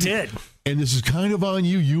this. You did. And this is kind of on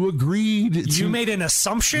you. You agreed. You made an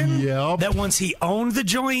assumption that once he owned the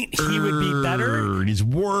joint, he would be better. And he's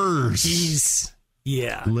worse.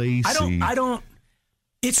 Lazy. I don't.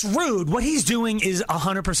 It's rude. What he's doing is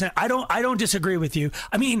 100%. I don't disagree with you.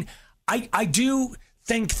 I mean, I do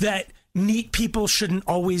think that neat people shouldn't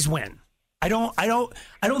always win. I don't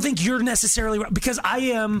think you're necessarily right because I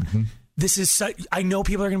am. Mm-hmm. I know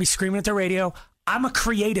people are going to be screaming at the radio. I'm a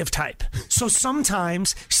creative type. So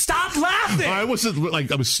sometimes, stop laughing. I wasn't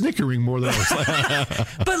like, I was snickering more than I was laughing.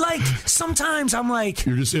 But like, sometimes I'm like.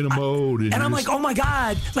 You're just in a mode. And I'm like, oh my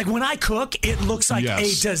God. Like when I cook, it looks like a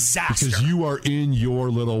disaster. Because you are in your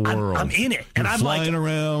little world. I'm in it. And I'm flying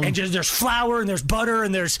around. And there's flour and there's butter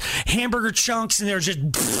and there's hamburger chunks and there's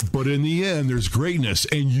just. But in the end, there's greatness.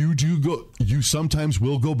 And you sometimes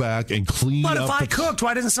will go back and clean up. But if I cooked,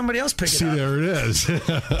 why doesn't somebody else pick it up? See, there it is.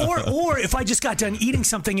 or if I just got done eating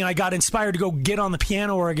something and I got inspired to go get on the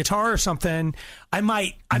piano or a guitar or something, I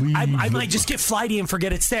might just get flighty and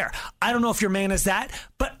forget it's there. I don't know if your man is that,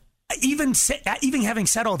 but even having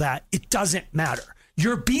said all that, it doesn't matter.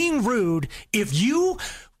 You're being rude if you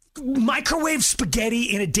microwave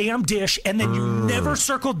spaghetti in a damn dish and then you never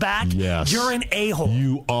circled back. Yes. You're an a-hole.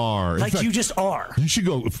 You are. Like, you just are. You should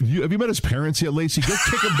go. Have you met his parents yet, Lacey? Go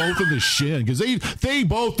kick them both in the shin because they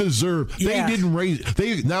both deserve. They didn't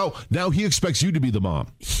raise. Now he expects you to be the mom.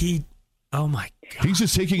 Oh my God. He's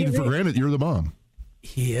just taking it for granted you're the mom.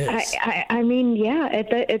 He is. I mean, yeah.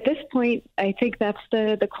 At this point, I think that's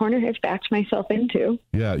the corner I've backed myself into.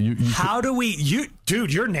 Yeah. How do we?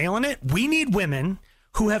 Dude, you're nailing it. We need women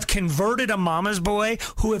who have converted a mama's boy,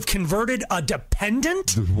 who have converted a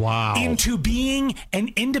dependent into being an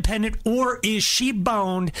independent, or is she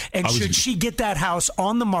boned and should she get that house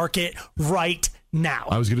on the market right now?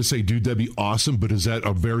 I was going to say, dude, that'd be awesome, but is that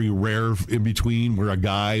a very rare in between where a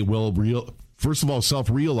guy will first of all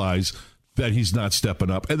self-realize that he's not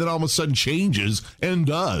stepping up, and then all of a sudden changes and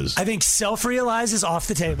does. I think self-realize is off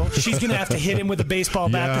the table. She's going to have to hit him with a baseball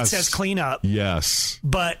bat that says clean up. Yes.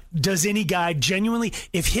 But does any guy genuinely,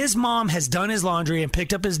 if his mom has done his laundry and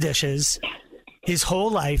picked up his dishes his whole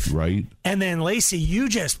life, right? And then Lacey, you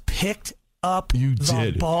just picked up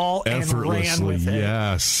the ball and ran with it.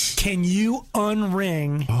 Yes. Can you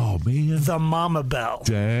unring the mama bell?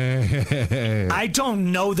 Dang. I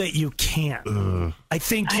don't know that you can. I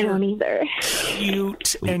think you're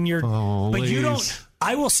cute and you're but you don't.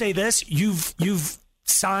 I will say this, you've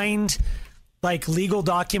signed like legal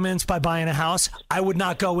documents by buying a house. I would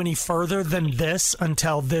not go any further than this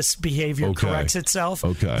until this behavior corrects itself.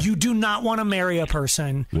 Okay. You do not want to marry a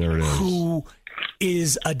person who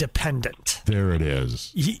is a dependent. There it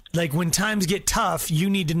is. Like when times get tough, you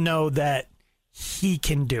need to know that he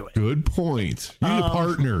can do it. Good point. You need a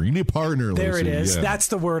partner. You need a partner, There Lacey. it is. Yeah. That's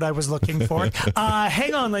the word I was looking for.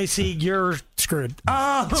 Hang on, Lacey. You're screwed.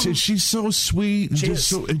 She's so sweet.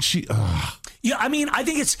 Yeah, I mean, I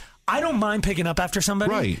think I don't mind picking up after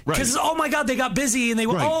somebody. Right. Because, oh my God, they got busy and they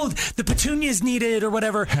were, the petunias needed or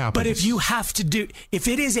whatever. Happens. But if you have to do, if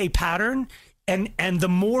it is a pattern and the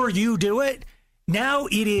more you do it, now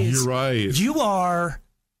it is. You're right. You are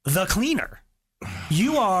the cleaner.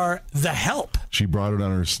 You are the help. She brought it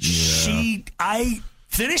on her.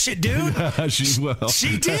 Finish it, dude. She will.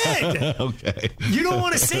 She did. Okay. You don't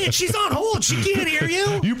want to say it. She's on hold. She can't hear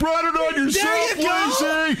you. You brought it on yourself, There you go.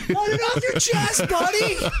 Lacey. Let it off your chest,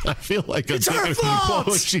 buddy. I feel like It's her fault.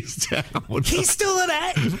 when she's down. He's still an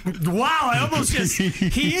A. Wow, I almost just.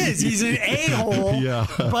 He is. He's an a-hole. Yeah.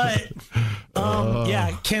 But,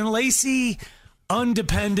 can Lacey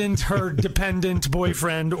undependent her dependent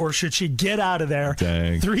boyfriend, or should she get out of there?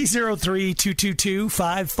 Dang.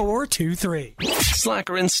 303-222-5423.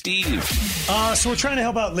 Slacker and Steve. So we're trying to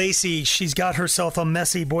help out Lacey. She's got herself a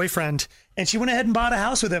messy boyfriend, and she went ahead and bought a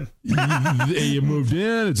house with him. You moved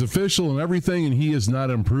in, it's official and everything, and he has not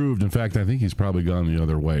improved. In fact, I think he's probably gone the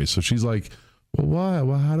other way. So she's like, well, why?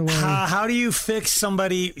 Well, how do I? How do you fix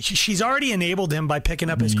somebody? She's already enabled him by picking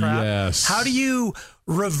up his crap. Yes. How do you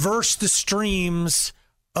reverse the streams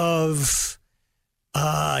of?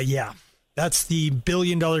 That's the $1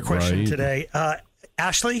 billion question Right. today.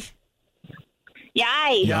 Ashley.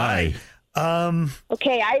 Yay.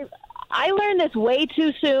 Okay, I learned this way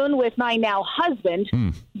too soon with my now husband,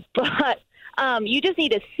 but you just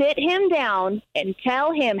need to sit him down and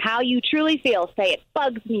tell him how you truly feel. Say, it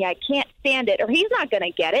bugs me, I can't stand it, or he's not going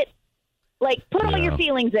to get it. Like, put all your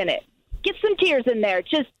feelings in it. Get some tears in there.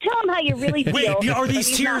 Just tell him how you really feel. Wait, are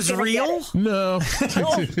these tears real? No.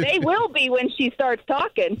 Oh, they will be when she starts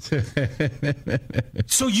talking.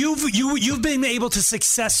 So you've been able to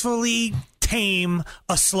successfully tame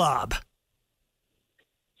a slob.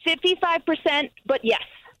 55%, but yes,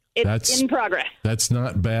 it's in progress. That's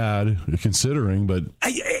not bad considering, but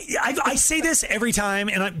I say this every time,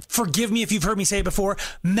 and forgive me if you've heard me say it before.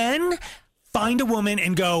 Men find a woman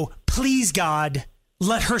and go, please God,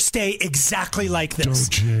 let her stay exactly like this.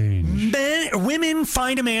 Don't change. Women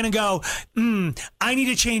find a man and go, I need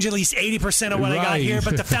to change at least 80% of what I got here,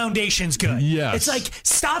 but the foundation's good. Yes. It's like,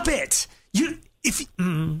 stop it. We're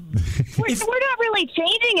not really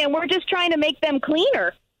changing, and we're just trying to make them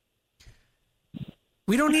cleaner.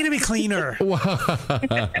 We don't need to be cleaner.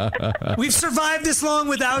 We've survived this long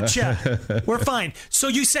without you. We're fine. So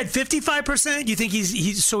you said 55%. You think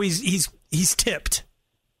he's tipped?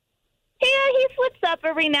 Yeah, he slips up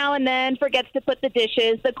every now and then, forgets to put the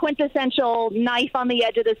dishes. The quintessential knife on the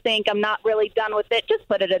edge of the sink, I'm not really done with it. Just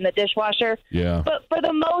put it in the dishwasher. Yeah. But for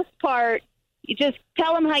the most part, you just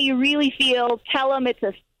tell him how you really feel. Tell him it's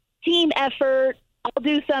a team effort. I'll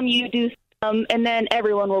do some, you do some, and then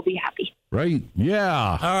everyone will be happy. Right.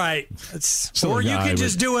 Yeah. All right. Or you can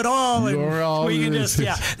just do it all. And we can just,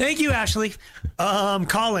 Thank you, Ashley.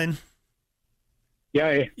 Colin.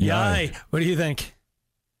 Yay. What do you think?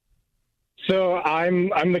 So I'm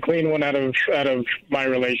the clean one out of my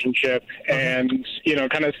relationship, and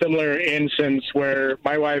kind of similar instance where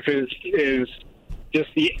my wife is just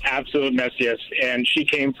the absolute messiest, and she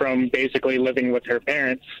came from basically living with her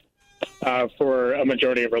parents for a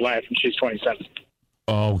majority of her life, and she's 27.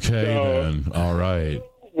 Okay, then. All right.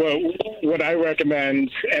 Well, what I recommend,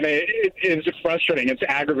 and it's frustrating, it's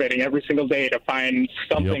aggravating every single day to find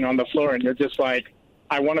something on the floor, and you're just like,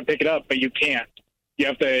 I want to pick it up, but you can't. You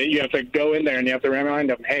have to go in there and you have to remind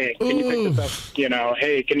them, hey, can you pick this up?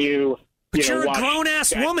 Hey, can you? But you're a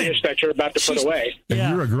grown-ass woman dish that you're about to put away. And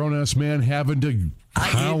you're a grown-ass man having to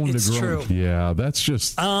pound a grown. True. Yeah, that's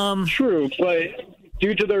just true. But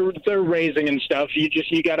due to their raising and stuff, you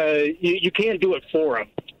can't do it for them.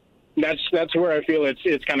 that's where I feel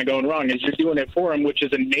it's kind of going wrong. Is you're doing it for him, which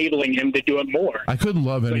is enabling him to do it more. I couldn't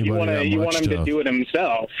love anybody you want him to do it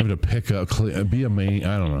himself. Having to pick up, be a main.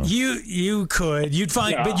 I don't know. You could. You'd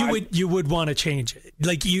find, but you would want to change it.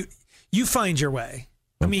 Like you find your way.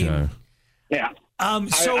 I mean, yeah.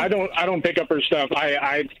 So I don't pick up her stuff.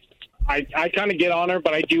 I kind of get on her,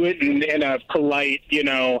 but I do it in a polite,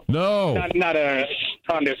 not a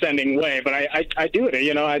condescending way. But I do it.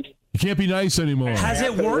 You can't be nice anymore. Has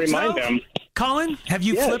it worked? Remind though? them. Colin, have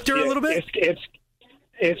you flipped her a little bit?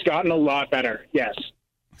 It's gotten a lot better. Yes.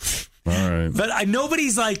 All right. But nobody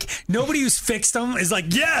who's fixed them is like,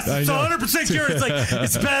 yes, it's 100% cured. It's like,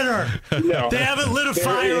 it's better. No, they haven't lit a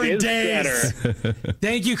fire in days. Better.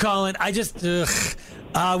 Thank you, Colin. I just,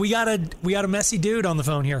 we got a messy dude on the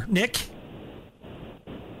phone here. Nick?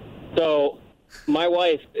 So my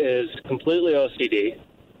wife is completely OCD,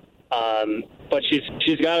 but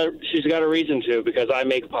she's got a reason to, because I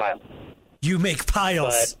make piles. You make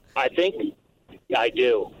piles? But I think I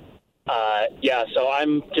do. So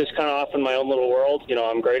I'm just kind of off in my own little world.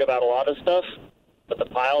 I'm great about a lot of stuff, but the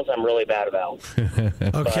piles I'm really bad about.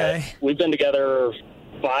 Okay. But we've been together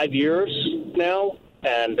 5 years now,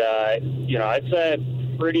 and I'd say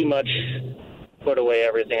I pretty much put away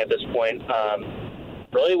everything at this point.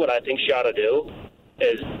 Really what I think she ought to do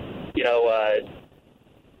is,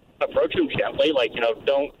 approach him gently. Like,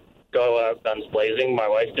 don't go guns blazing. My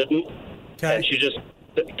wife didn't. Okay. And she just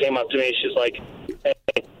came up to me. She's like, hey,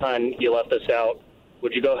 hon, you left this out.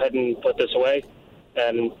 Would you go ahead and put this away?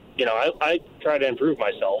 And, I try to improve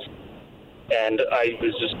myself. And I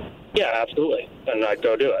was just, yeah, absolutely. And I'd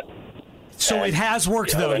go do it. So it has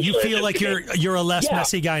worked, though. You feel like you're a less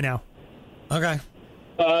messy guy now. Okay.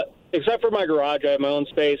 Except for my garage. I have my own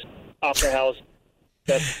space off the house.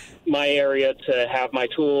 That's my area to have my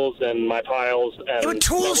tools and my piles. And but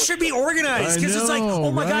tools should be organized, because it's like,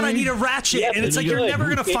 oh my God, I need a ratchet. Yeah, and it's like, you're never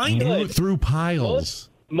going to find it. Through piles.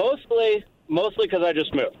 Mostly because I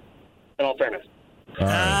just moved, in all fairness.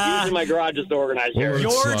 Usually my garage is the organized area.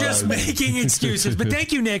 You're just making excuses. But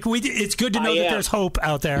thank you, Nick. It's good to know that there's hope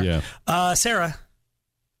out there. Yeah. Sarah?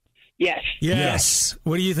 Yes.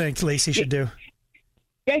 What do you think Lacey should do?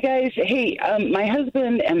 Yeah, guys. Hey, my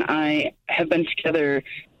husband and I have been together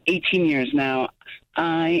 18 years now.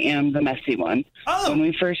 I am the messy one. Oh. When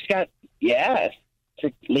we first got, it's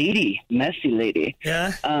a lady, messy lady.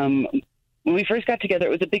 Yeah. When we first got together,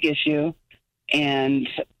 it was a big issue, and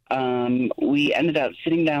we ended up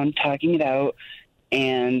sitting down, talking it out,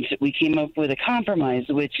 and we came up with a compromise,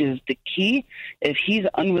 which is the key. If he's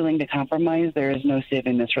unwilling to compromise, there is no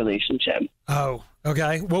saving this relationship. Oh,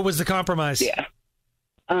 okay. What was the compromise? Yeah.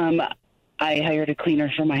 I hired a cleaner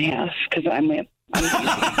for my house because I'm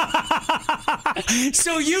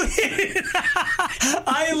So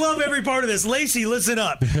I love every part of this. Lacey, listen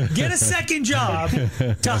up. Get a second job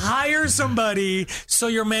to hire somebody so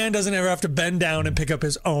your man doesn't ever have to bend down and pick up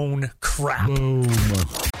his own crap. Boom.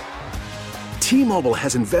 T-Mobile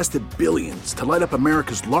has invested billions to light up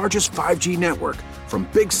America's largest 5G network, from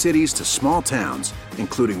big cities to small towns,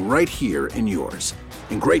 including right here in yours.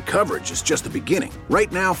 And great coverage is just the beginning.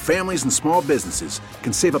 Right now, families and small businesses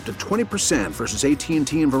can save up to 20% versus AT&T and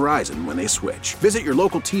Verizon when they switch. Visit your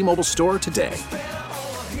local T-Mobile store today.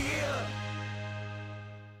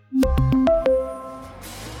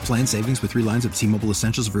 Plan savings with 3 lines of T-Mobile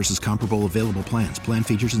Essentials versus comparable available plans. Plan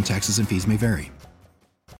features and taxes and fees may vary.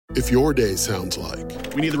 If your day sounds like,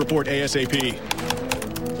 we need the report ASAP,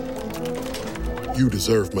 you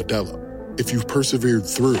deserve Modelo. If you've persevered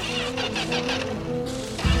through,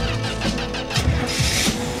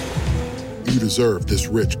 you deserve this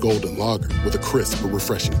rich golden lager with a crisp but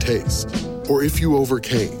refreshing taste. Or if you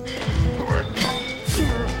overcame, 2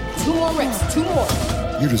 more reps, 2 more.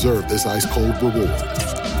 You deserve this ice cold reward.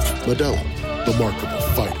 Modelo, the Markable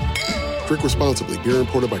Fighter. Drink responsibly. Beer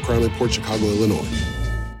imported by Crown Imports, Chicago, Illinois.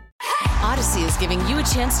 Odyssey is giving you a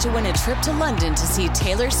chance to win a trip to London to see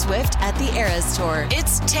Taylor Swift at the Eras Tour.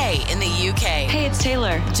 It's Tay in the UK. Hey, it's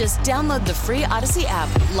Taylor. Just download the free Odyssey app,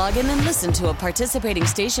 log in and listen to a participating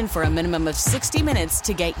station for a minimum of 60 minutes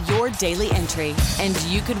to get your daily entry. And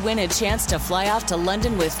you could win a chance to fly off to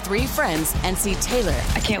London with 3 friends and see Taylor.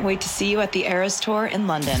 I can't wait to see you at the Eras Tour in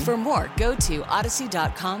London. For more, go to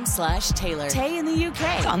odyssey.com/Taylor. Tay in the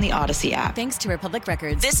UK. It's on the Odyssey app. Thanks to Republic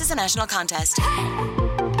Records. This is a national contest.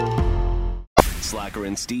 Slacker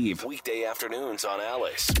and Steve, weekday afternoons on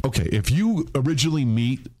Alice. Okay, if you originally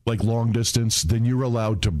meet like long distance, then you're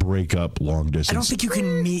allowed to break up long distance. I don't think you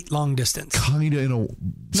can meet long distance. Kind of in a...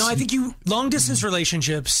 No, I think long distance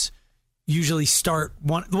relationships usually start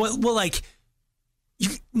like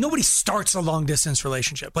nobody starts a long distance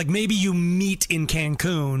relationship. Like maybe you meet in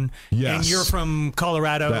Cancun and you're from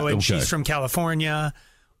Colorado and she's from California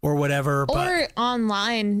or whatever. Or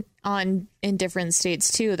online in different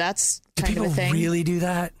states too. That's kind of a thing. Really do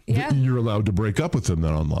that? Yeah. You're allowed to break up with them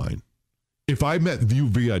then online. If I met you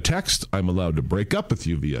via text, I'm allowed to break up with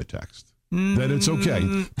you via text. Then it's okay.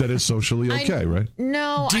 Then it's socially okay, right?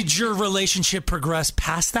 No. Did your relationship progress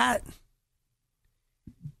past that?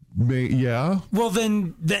 Yeah. Well,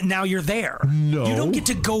 then now you're there. No. You don't get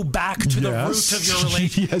to go back to the root of your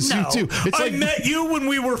relationship. Yes, no. you do. I met you when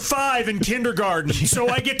we were 5 in kindergarten, so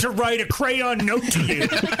I get to write a crayon note to you.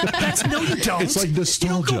 No, you don't. It's like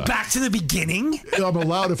nostalgia. You don't go back to the beginning. I'm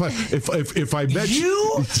allowed if I met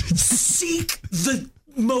you. Seek the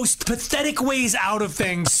most pathetic ways out of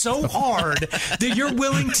things so hard that you're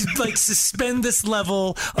willing to like suspend this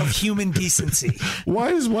level of human decency. Why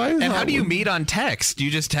is and how do you meet on text? Do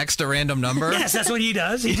you just text a random number? Yes, that's what he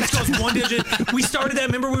does. He just goes one digit. We started that.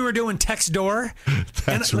 Remember we were doing text door?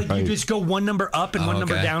 That's and, right. You just go one number up and one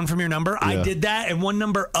number down from your number. Yeah. I did that, and one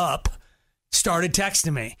number up started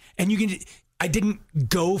texting me. And I didn't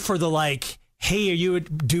go for the like, hey, are you a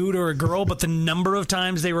dude or a girl? But the number of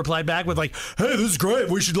times they replied back with like, hey, this is great.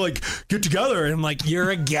 We should like get together. And I'm like,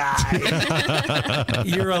 you're a guy.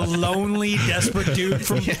 You're a lonely, desperate dude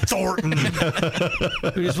from Thornton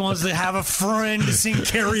who just wants to have a friend to sing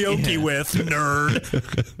karaoke with,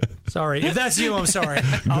 nerd. Sorry. If that's you, I'm sorry.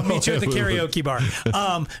 I'll meet you at the karaoke bar.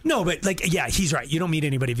 No, but like, yeah, he's right. You don't meet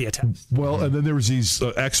anybody via text. Well, and then there was these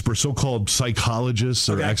experts, so-called psychologists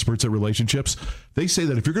or experts at relationships. They say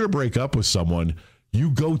that if you're going to break up with someone,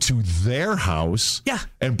 you go to their house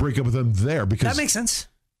and break up with them there. Because that makes sense.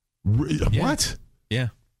 What? Yeah.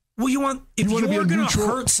 Well, if you're going to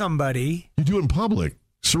hurt somebody, you do it in public,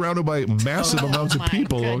 surrounded by massive amounts of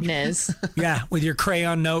people. Goodness. Yeah, with your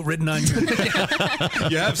crayon note written on your.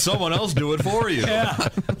 You have someone else do it for you. Yeah,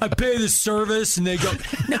 I pay the service, and they go.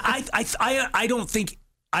 No, I don't think.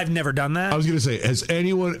 I've never done that. I was going to say, has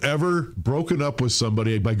anyone ever broken up with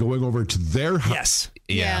somebody by going over to their house? Yes.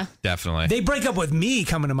 Yeah, definitely. They break up with me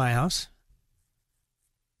coming to my house.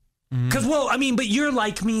 Because, well, I mean, but you're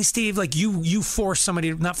like me, Steve. Like you force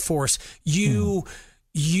somebody, not force, you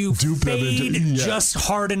fade just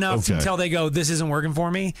hard enough until they go, this isn't working for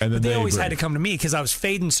me. And then they always had to come to me because I was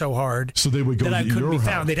fading so hard. So they would go that I couldn't be house.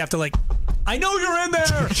 found. They'd have to like, I know you're in there.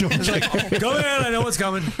 I was like, go ahead, I know what's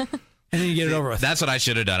coming. And then you get it over with. That's what I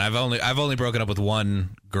should have done. I've only broken up with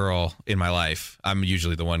one girl in my life. I'm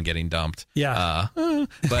usually the one getting dumped. Yeah.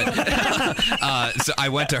 But so I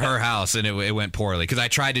went to her house and it went poorly because I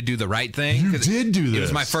tried to do the right thing. You did do this. It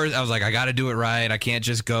was my first. I was like, I got to do it right. I can't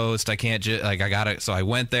just ghost. I can't just I got to. So I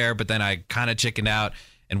went there, but then I kind of chickened out,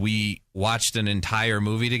 and we watched an entire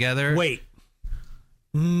movie together. Wait.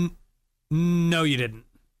 No, you didn't.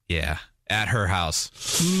 Yeah. At her house.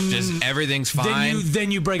 Just everything's fine.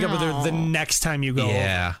 Then you break up with her the next time you go.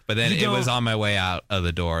 Yeah. But then it was on my way out of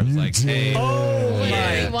the door. It was like, hey.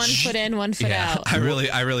 One foot in, 1 foot out.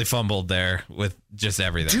 I really fumbled there with just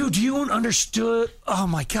everything. Dude, you don't understood. Oh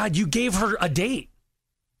my God. You gave her a date.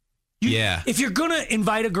 If you're going to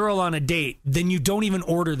invite a girl on a date, then you don't even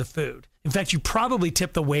order the food. In fact, you probably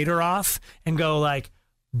tip the waiter off and go like,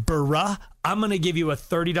 bruh, I'm going to give you a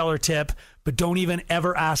 $30 tip, but don't even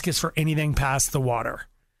ever ask us for anything past the water.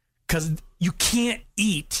 Because you can't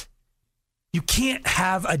eat. You can't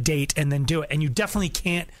have a date and then do it. And you definitely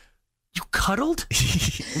can't. You cuddled?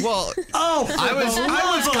 Well, I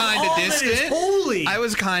was kind of distant. Holy. I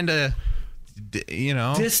was kind of,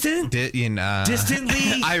 distant? Distantly?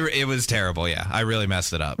 It was terrible, yeah. I really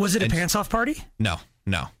messed it up. Was it a pants-off party? No.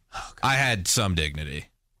 Oh, I had some dignity.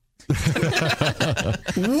 Where?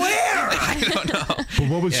 I don't know. But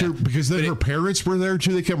what was because then her parents were there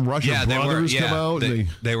too. They kept rushing. Yeah, brothers come out.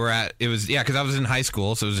 They were at because I was in high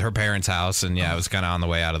school, so it was her parents' house, and I was kind of on the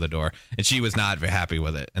way out of the door, and she was not very happy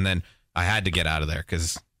with it. And then I had to get out of there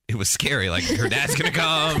because it was scary. Like her dad's gonna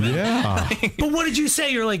come. Yeah. But what did you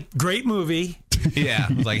say? You're like, great movie. Yeah.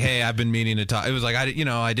 I was like, hey, I've been meaning to talk. It was like I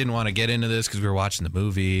didn't want to get into this because we were watching the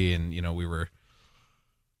movie, and we were.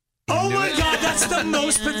 Oh my God, that's the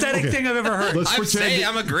most pathetic thing I've ever heard.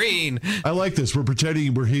 I'm agreeing. I like this. We're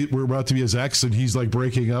pretending we're about to be his ex, and he's like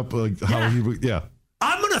breaking up. Like how he would. Yeah.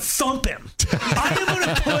 I'm gonna thump him. I am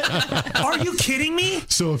gonna put. Are you kidding me?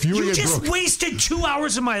 So if you just wasted 2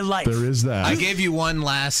 hours of my life. There is that. I gave you one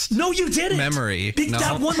last. No, you didn't. Memory.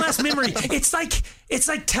 That one last memory. It's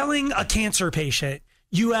like telling a cancer patient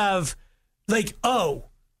you have, like, oh,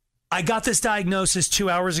 I got this diagnosis 2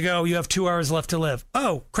 hours ago. You have 2 hours left to live.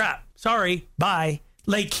 Oh, crap. Sorry. Bye.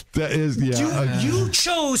 Like, that is, you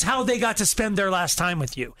chose how they got to spend their last time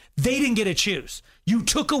with you. They didn't get to choose. You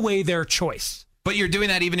took away their choice. But you're doing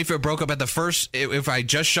that even if it broke up at the first. If I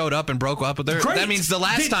just showed up and broke up with her, Great. that means the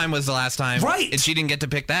last time was the last time. Right. And she didn't get to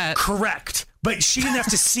pick that. Correct. But she didn't have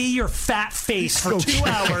to see your fat face for 2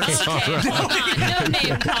 hours. Okay, hold on. No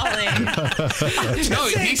name calling. No,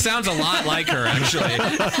 he sounds a lot like her, actually.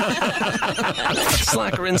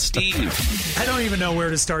 Slacker and Steve. I don't even know where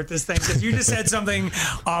to start this thing because you just said something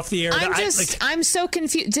off the air. I'm so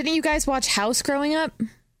confused. Didn't you guys watch House growing up?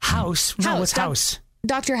 House? No, what's House?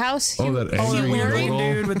 Dr. House? Oh, that angry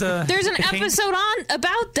dude with the... There's an episode on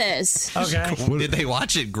about this. Okay. Did they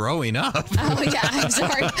watch it growing up? Oh, yeah. I'm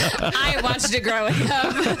sorry. I watched it growing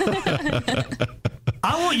up.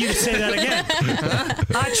 I want you to say that again.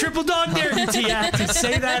 I triple dog dare you, Tia, to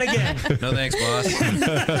say that again. No thanks, boss.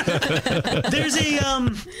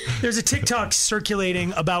 There's a TikTok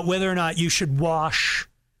circulating about whether or not you should wash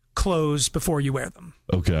clothes before you wear them.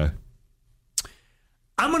 Okay.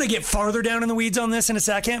 I'm going to get farther down in the weeds on this in a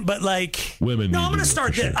second, but like... Women. No, I'm going to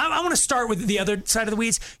start this. I want to start with the other side of the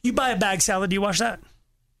weeds. You buy a bag salad, do you wash that?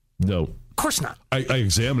 No. Of course not. I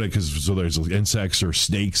examine it because there's insects or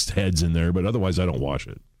snakes' heads in there, but otherwise I don't wash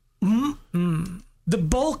it. Mm-hmm. The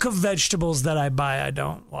bulk of vegetables that I buy, I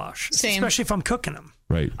don't wash. Same. Especially if I'm cooking them.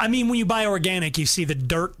 Right. I mean, when you buy organic, you see the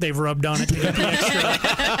dirt they've rubbed on it to get the extra.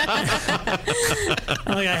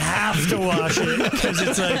 I have to wash it because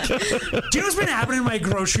it's like, do you know what's been happening in my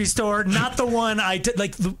grocery store? Not the one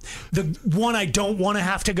the one I don't want to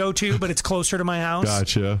have to go to, but it's closer to my house.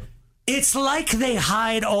 Gotcha. It's like they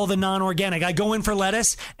hide all the non-organic. I go in for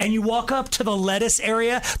lettuce, and you walk up to the lettuce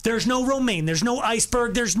area. There's no romaine. There's no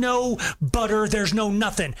iceberg. There's no butter. There's no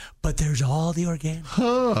nothing. But there's all the organic.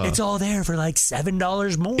 Huh. It's all there for like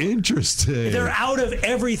 $7 more. Interesting. They're out of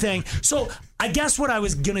everything. So I guess what I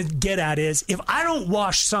was going to get at is if I don't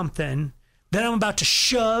wash something that I'm about to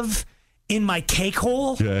shove in my cake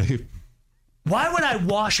hole, okay. Why would I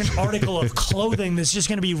wash an article of clothing that's just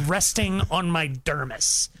going to be resting on my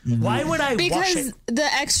dermis? Why would I wash it?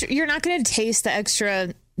 Because you're not going to taste the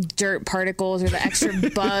extra dirt particles or the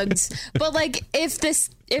extra bugs. But like if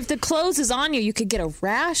the clothes is on you, you could get a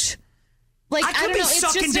rash. Like I could be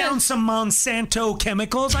sucking down some Monsanto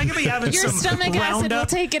chemicals. I could be having your some stomach acid will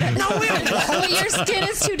take it. No, but your skin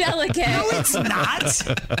is too delicate. No, it's not.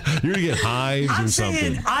 You're gonna get hives I'm or something.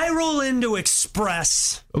 saying I roll into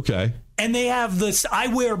Express. Okay. And they have this. I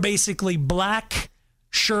wear basically black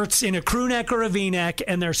shirts in a crew neck or a V-neck,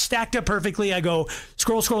 and they're stacked up perfectly. I go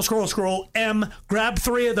scroll, scroll, scroll, scroll. M. Grab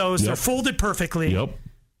 3 of those. Yep. They're folded perfectly. Yep.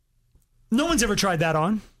 No one's ever tried that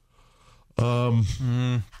on. Why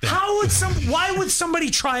would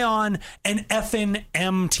somebody try on an effing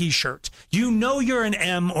M t-shirt? You know you're an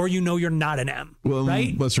M or you know you're not an M, well,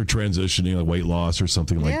 right? Unless they're transitioning, like weight loss or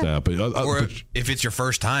something like that. But or if it's your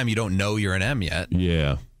first time, you don't know you're an M yet.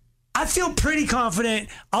 Yeah. I feel pretty confident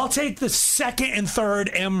I'll take the second and third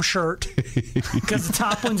M shirt because the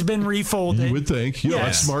top one's been refolded. You would think. Yeah,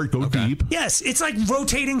 that's smart. Go deep. Yes, it's like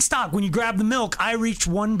rotating stock. When you grab the milk, I reach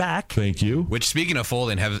one back. Thank you. Which, speaking of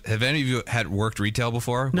folding, have any of you had worked retail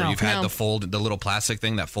before? No. Where you've had No. the little plastic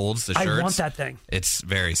thing that folds the shirts? I want that thing. It's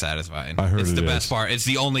very satisfying. I heard it's the it best is. part. It's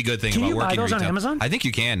the only good thing Can about you buy working those on retail. Amazon? I think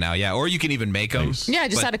you can now, yeah. Or you can even make them. Yeah,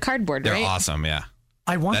 just But out of cardboard, They're right? awesome, yeah.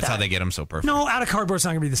 I want That's that. how they get them so perfect. No, out of cardboard's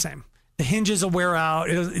not going to be the same. The hinges will wear out.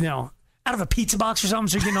 Out of a pizza box or something,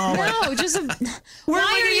 so you can all like... No, just Where am I why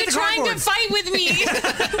gonna are you get the trying cardboard? to fight with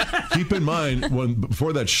me? Keep in mind,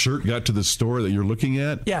 before that shirt got to the store that you're looking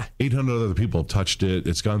at, 800 other people have touched it.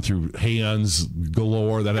 It's gone through hands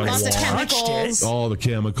galore that have Lots of chemicals. all the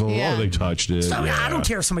chemicals. Yeah. Oh, they touched it. So, yeah. I don't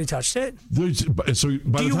care if somebody touched it. So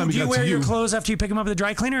by Do the time you it got wear to your clothes after you pick them up at the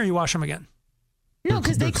dry cleaner, or you wash them again? No,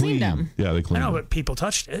 because they they're cleaned clean. them. Yeah, they I cleaned know, them. but people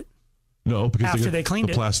touched it. No, because After got they cleaned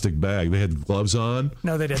the it. plastic bag. They had gloves on.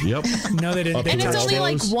 No, they didn't. Yep. No, they didn't. Up They to And their it's only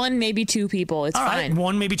like elbows. one, maybe 2 people. It's All right, fine.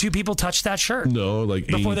 one, maybe 2 people touched that shirt No, like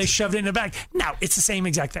before 8. they shoved it in a bag. No, it's the same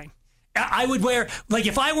exact thing. I would wear, like,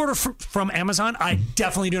 if I order from Amazon, I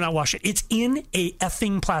definitely do not wash it. It's in a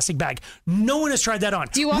effing plastic bag. No one has tried that on.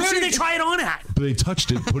 Do you wash Where your- did they try it on at? But they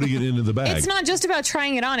touched it, putting it into the bag. It's not just about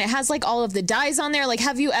trying it on. It has like all of the dyes on there. Like,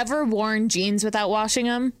 have you ever worn jeans without washing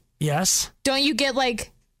them? Yes. Don't you get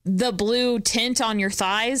like the blue tint on your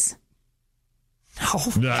thighs?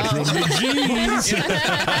 Oh. Not from the jeans.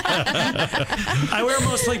 I wear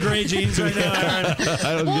mostly gray jeans right now,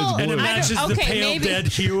 Aaron. And it matches the pale, dead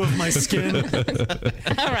hue of my skin.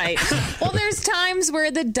 All right. Well, there's times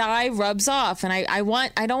where the dye rubs off, and I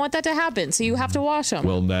don't want that to happen, so you have to wash them.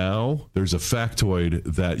 Well, now there's a factoid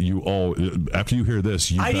that you all, after you hear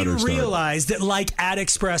this, you I better didn't realize that, like at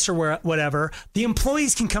Express or whatever, the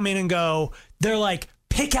employees can come in and go, they're like,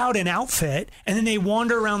 pick out an outfit, and then they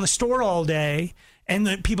wander around the store all day. And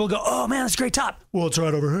the people go, oh, man, that's a great top. Well, it's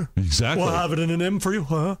right over here. Exactly. We'll have it in an M for you.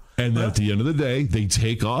 Huh? And then at the end of the day, they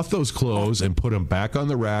take off those clothes and put them back on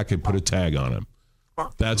the rack and put a tag on them.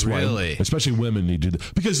 That's why, especially women need to do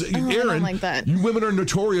that. Because, Aaron, like that. You women are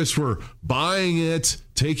notorious for buying it,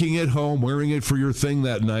 taking it home, wearing it for your thing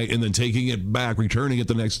that night, and then taking it back, returning it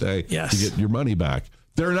the next day to get your money back.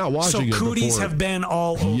 They're not washing it. So cooties have been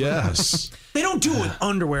all over. Yes. They don't do it with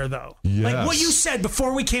underwear, though. Yes. Like what you said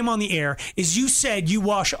before we came on the air is you said you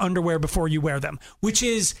wash underwear before you wear them, which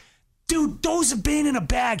is, dude, those have been in a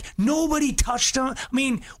bag. Nobody touched them. I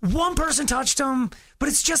mean, one person touched them, but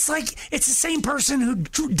it's just like it's the same person who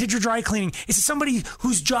did your dry cleaning. It's somebody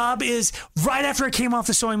whose job is right after it came off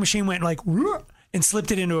the sewing machine went like, and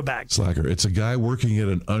slipped it into a bag. Slacker. It's a guy working at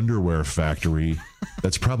an underwear factory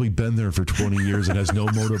that's probably been there for 20 years and has no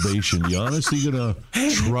motivation. You honestly gonna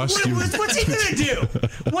trust you? What's he gonna do?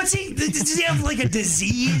 Does he have like a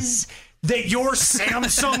disease that your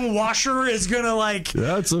Samsung washer is gonna like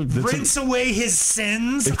rinse away his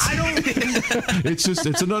sins? I don't.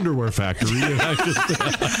 It's an underwear factory.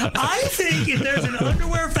 I think if there's an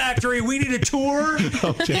underwear factory, we need a tour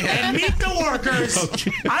and meet the workers.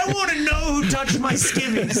 I want to know who touched my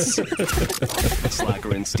skimmies.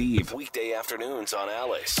 Slacker and Steve, weekday afternoons on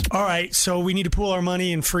Alice. All right, so we need to pool our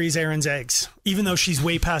money and freeze Aaron's eggs, even though she's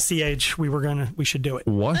way past the age we should do it.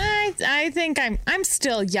 What? I think I'm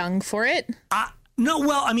still young for it. No,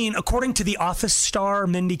 well, I mean, according to the Office star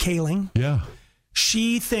Mindy Kaling,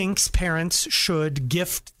 she thinks parents should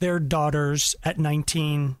gift their daughters at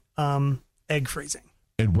 19 egg freezing.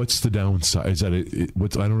 And what's the downside? Is that I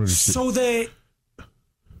don't understand. So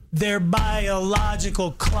their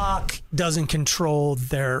biological clock doesn't control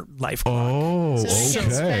their life clock. Oh, so they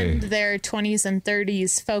can spend their 20s and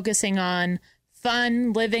 30s focusing on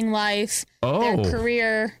fun, living life, their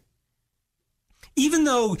career. Even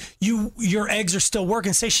though your eggs are still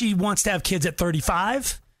working, say she wants to have kids at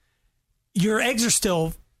 35, your eggs are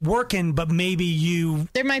still working, but maybe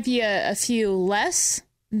there might be a few less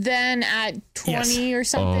than at 20 or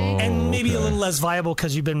something. And maybe a little less viable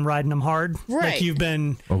because you've been riding them hard. Right. Like you've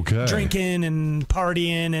been drinking and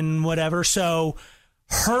partying and whatever. So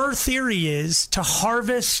her theory is to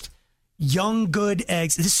harvest young, good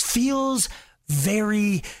eggs. This feels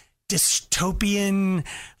very dystopian,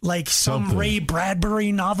 like some Ray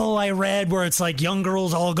Bradbury novel I read where it's like young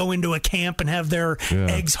girls all go into a camp and have their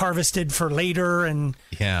eggs harvested for later. And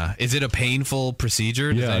is it a painful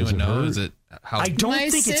procedure? Does anyone know? Is it? I don't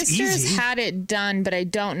think it's easy. My sisters had it done, but I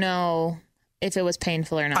don't know if it was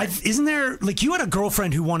painful or not. Isn't there, like, you had a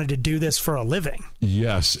girlfriend who wanted to do this for a living?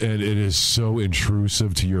 Yes, and it is so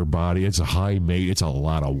intrusive to your body. It's it's a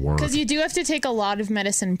lot of work. Because you do have to take a lot of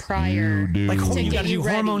medicine prior. You do. Like, you got to do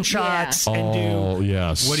hormone shots and do.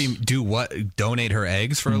 Yes. What do you do? What? Donate her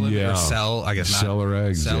eggs for a living? Yeah. Or sell, I guess not. Sell her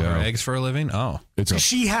eggs. Sell her eggs for a living? Oh.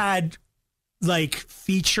 She had, like,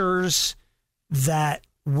 features that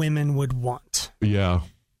women would want. Yeah.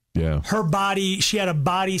 Her body, she had a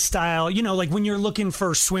body style, like when you're looking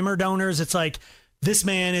for swimmer donors, it's like, this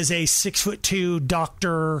man is a 6'2"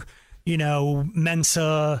 doctor,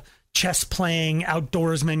 Mensa, chess playing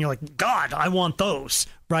outdoorsman. You're like, God, I want those.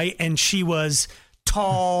 Right. And she was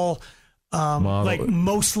tall, like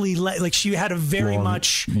mostly like she had a very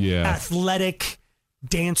much athletic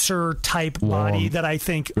dancer type body that I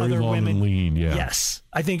think other women, lean, yes,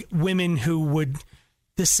 I think women who would.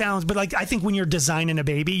 This sounds, but like I think when you're designing a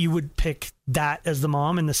baby, you would pick that as the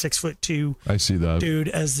mom and the 6'2" I see that dude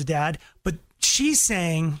as the dad. But she's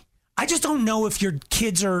saying, I just don't know if your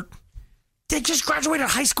kids they just graduated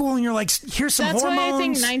high school and you're like, here's some hormones. That's why I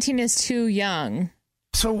think 19 is too young.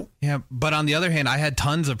 So but on the other hand, I had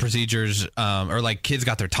tons of procedures, or like kids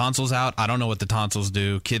got their tonsils out. I don't know what the tonsils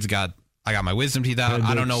do. I got my wisdom teeth out.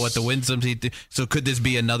 I don't know what the wisdom teeth do. So could this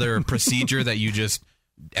be another procedure that you just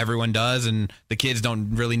everyone does and the kids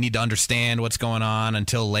don't really need to understand what's going on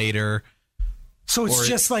until later? So it's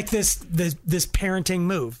just like this parenting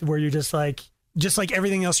move where you're just like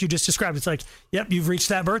everything else you just described. It's like, yep, you've reached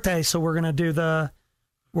that birthday, so we're gonna do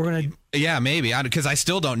yeah, maybe, because I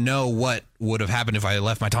still don't know what would have happened if I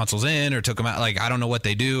left my tonsils in or took them out. Like, I don't know what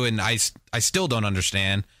they do, and I still don't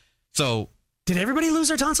understand. So Did everybody lose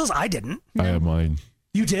their tonsils? I didn't. I have mine.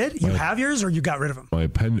 You did? You have yours, or you got rid of them? My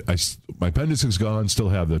appendix is gone. Still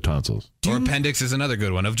have the tonsils. Or appendix is another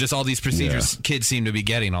good one of just all these procedures kids seem to be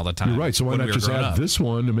getting all the time. You're right. So why not just add this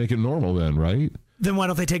one to make it normal then, right? Then why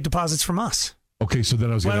don't they take deposits from us? Okay, so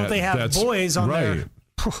then I was going to. Why don't they have boys on there?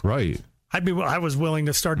 Right. I was willing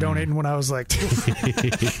to start donating when I was like.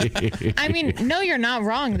 I mean, no, you're not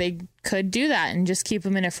wrong. They could do that and just keep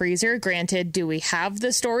them in a freezer. Granted, do we have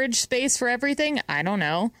the storage space for everything? I don't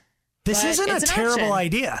know. This isn't a terrible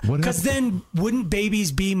idea, because then wouldn't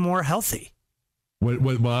babies be more healthy?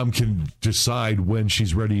 When mom can decide when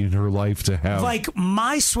she's ready in her life to have. Like,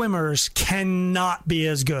 my swimmers cannot be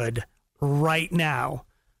as good right now,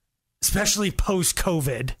 especially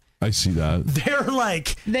post-COVID. I see that. They're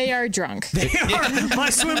like... They are drunk. My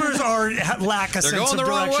swimmers lack a sense of direction. They're going the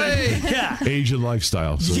wrong way. Yeah. Age and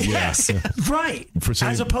lifestyle. So yes, right.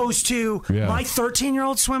 As opposed to my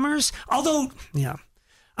 13-year-old swimmers, although,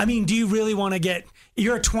 I mean, do you really want to get...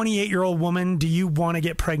 You're a 28-year-old woman. Do you want to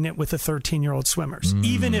get pregnant with a 13-year-old swimmers,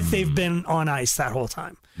 even if they've been on ice that whole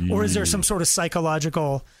time? Or is there some sort of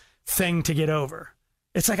psychological thing to get over?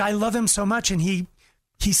 It's like, I love him so much, and he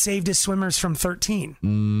saved his swimmers from 13.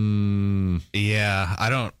 Yeah, I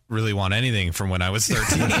don't really want anything from when I was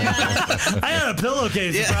 13. I had a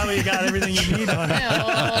pillowcase. You probably got everything you need on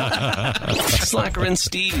it. Slacker and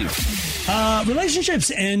Steve.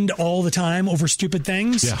 Relationships end all the time over stupid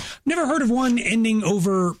things. Yeah. Never heard of one ending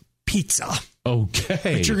over pizza. Okay.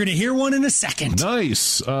 But you're going to hear one in a second.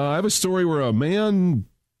 Nice. I have a story where a man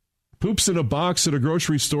poops in a box at a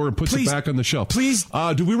grocery store and puts it back on the shelf. Please.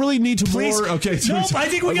 Do we really need more? Okay. Nope, I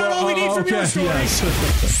think we got all we need from your story.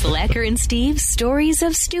 Yes. Slacker and Steve's stories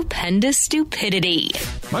of stupendous stupidity.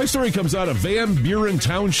 My story comes out of Van Buren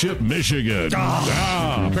Township, Michigan.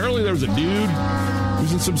 Apparently there was a dude who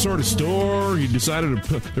was in some sort of store. He decided to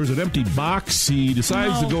put, there was an empty box. He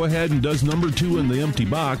decides to go ahead and does number 2 in the empty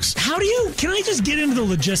box. Can I just get into the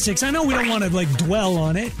logistics? I know we don't want to dwell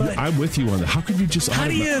on it, but I'm with you on that. How could you just,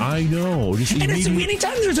 I know. Just and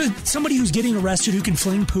anytime there's somebody who's getting arrested who can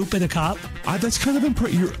fling poop at a cop. That's kind of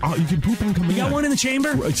impressive. You can poop on command. You got one in the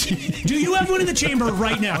chamber? Do you have one in the chamber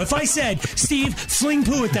right now? If I said, Steve, fling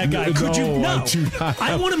poo at that guy, could you? No.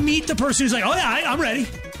 I want to meet the person who's like, oh yeah, I'm ready.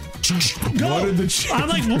 Go. I'm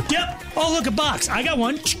like, well, yep. Oh, look, a box. I got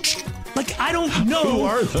one. Like, I don't know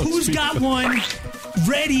who's got one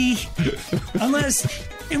ready unless...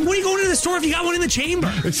 And what are you going to the store if you got one in the chamber?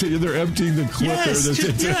 They're emptying the clip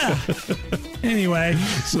there. Anyway.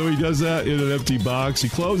 So he does that in an empty box. He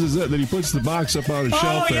closes it, then he puts the box up on a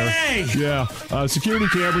shelf there. Yeah. Security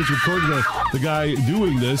cameras recorded the guy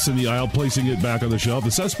doing this in the aisle, placing it back on the shelf.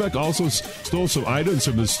 The suspect also stole some items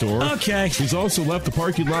from the store. Okay. He's also left the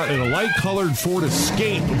parking lot in a light-colored Ford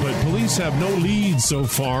Escape, but police have no leads so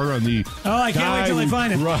far on the I can't wait till I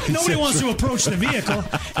find him. Right, nobody wants to approach the vehicle.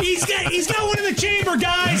 He's got one in the chamber,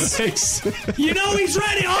 guys. You know he's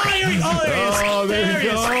ready. Oh, there he is. Oh, there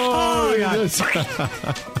you go. Oh, God.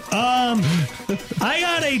 I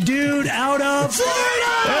got a dude out of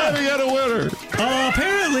Florida. And we got a winner.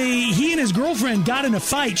 Apparently, he and his girlfriend got in a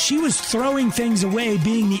fight. She was throwing things away,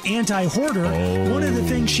 being the anti-hoarder. One of the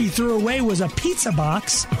things she threw away was a pizza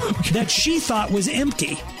box that she thought was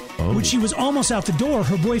empty. When she was almost out the door,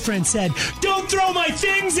 her boyfriend said, "Don't throw my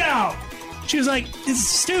things out." She was like, "It's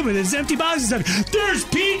stupid. It's empty box." He said, "There's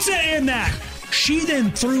pizza in that." She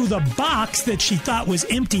then threw the box that she thought was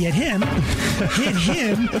empty at him, hit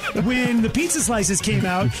him. When the pizza slices came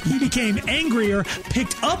out, he became angrier,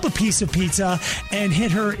 picked up a piece of pizza, and hit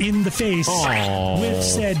her in the face with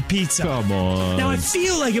said pizza. Come on. Now, I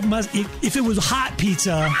feel like if it was hot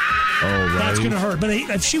pizza, that's going to hurt. But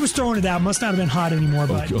if she was throwing it out, it must not have been hot anymore.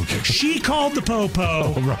 But she called the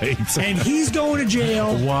po-po, and he's going to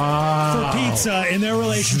jail for pizza, and their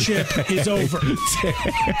relationship is over.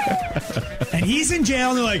 And he's in jail,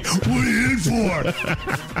 and they're like, "What are you in for?"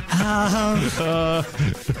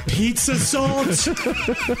 Pizza salt.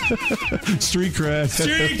 Street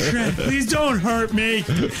cred. Please don't hurt me.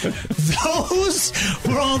 Those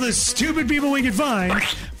were all the stupid people we could find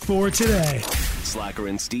for today. Slacker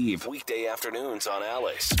and Steve, weekday afternoons on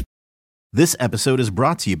Alice. This episode is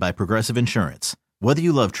brought to you by Progressive Insurance. Whether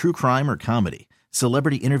you love true crime or comedy,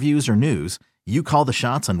 celebrity interviews or news, you call the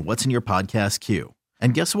shots on what's in your podcast queue.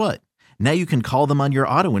 And guess what? Now you can call them on your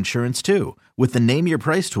auto insurance too with the Name Your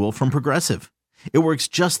Price tool from Progressive. It works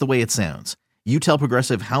just the way it sounds. You tell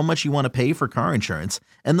Progressive how much you want to pay for car insurance,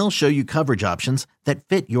 and they'll show you coverage options that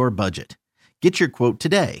fit your budget. Get your quote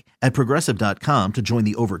today at Progressive.com to join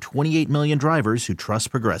the over 28 million drivers who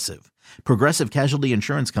trust Progressive. Progressive Casualty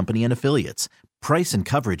Insurance Company and Affiliates. Price and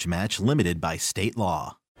coverage match limited by state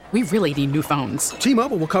law. We really need new phones.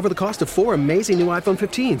 T-Mobile will cover the cost of 4 amazing new iPhone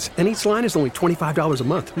 15s, and each line is only $25 a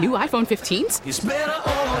month. New iPhone 15s? It's better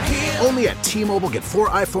over here. Only at T-Mobile, get 4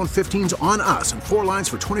 iPhone 15s on us and 4 lines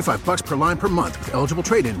for $25 per line per month with eligible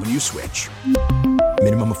trade-in when you switch.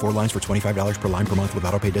 Minimum of 4 lines for $25 per line per month with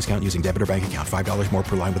autopay discount using debit or bank account. $5 more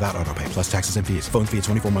per line without autopay, plus taxes and fees. Phone fee at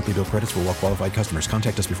 24 monthly bill credits for well-qualified customers.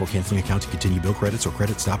 Contact us before canceling account to continue bill credits or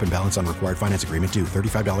credit stop and balance on required finance agreement due.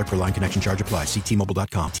 $35 per line connection charge applies. See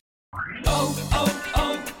T-Mobile.com.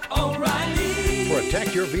 O'Reilly.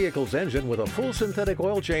 Protect your vehicle's engine with a full synthetic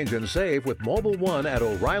oil change and save with Mobil 1 at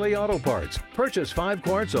O'Reilly Auto Parts. Purchase 5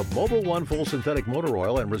 quarts of Mobil 1 full synthetic motor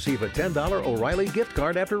oil and receive a $10 O'Reilly gift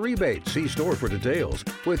card after rebate. See store for details.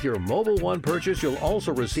 With your Mobil 1 purchase, you'll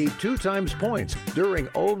also receive 2 times points during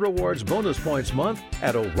O Rewards Bonus Points Month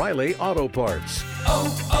at O'Reilly Auto Parts.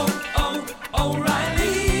 O'Reilly.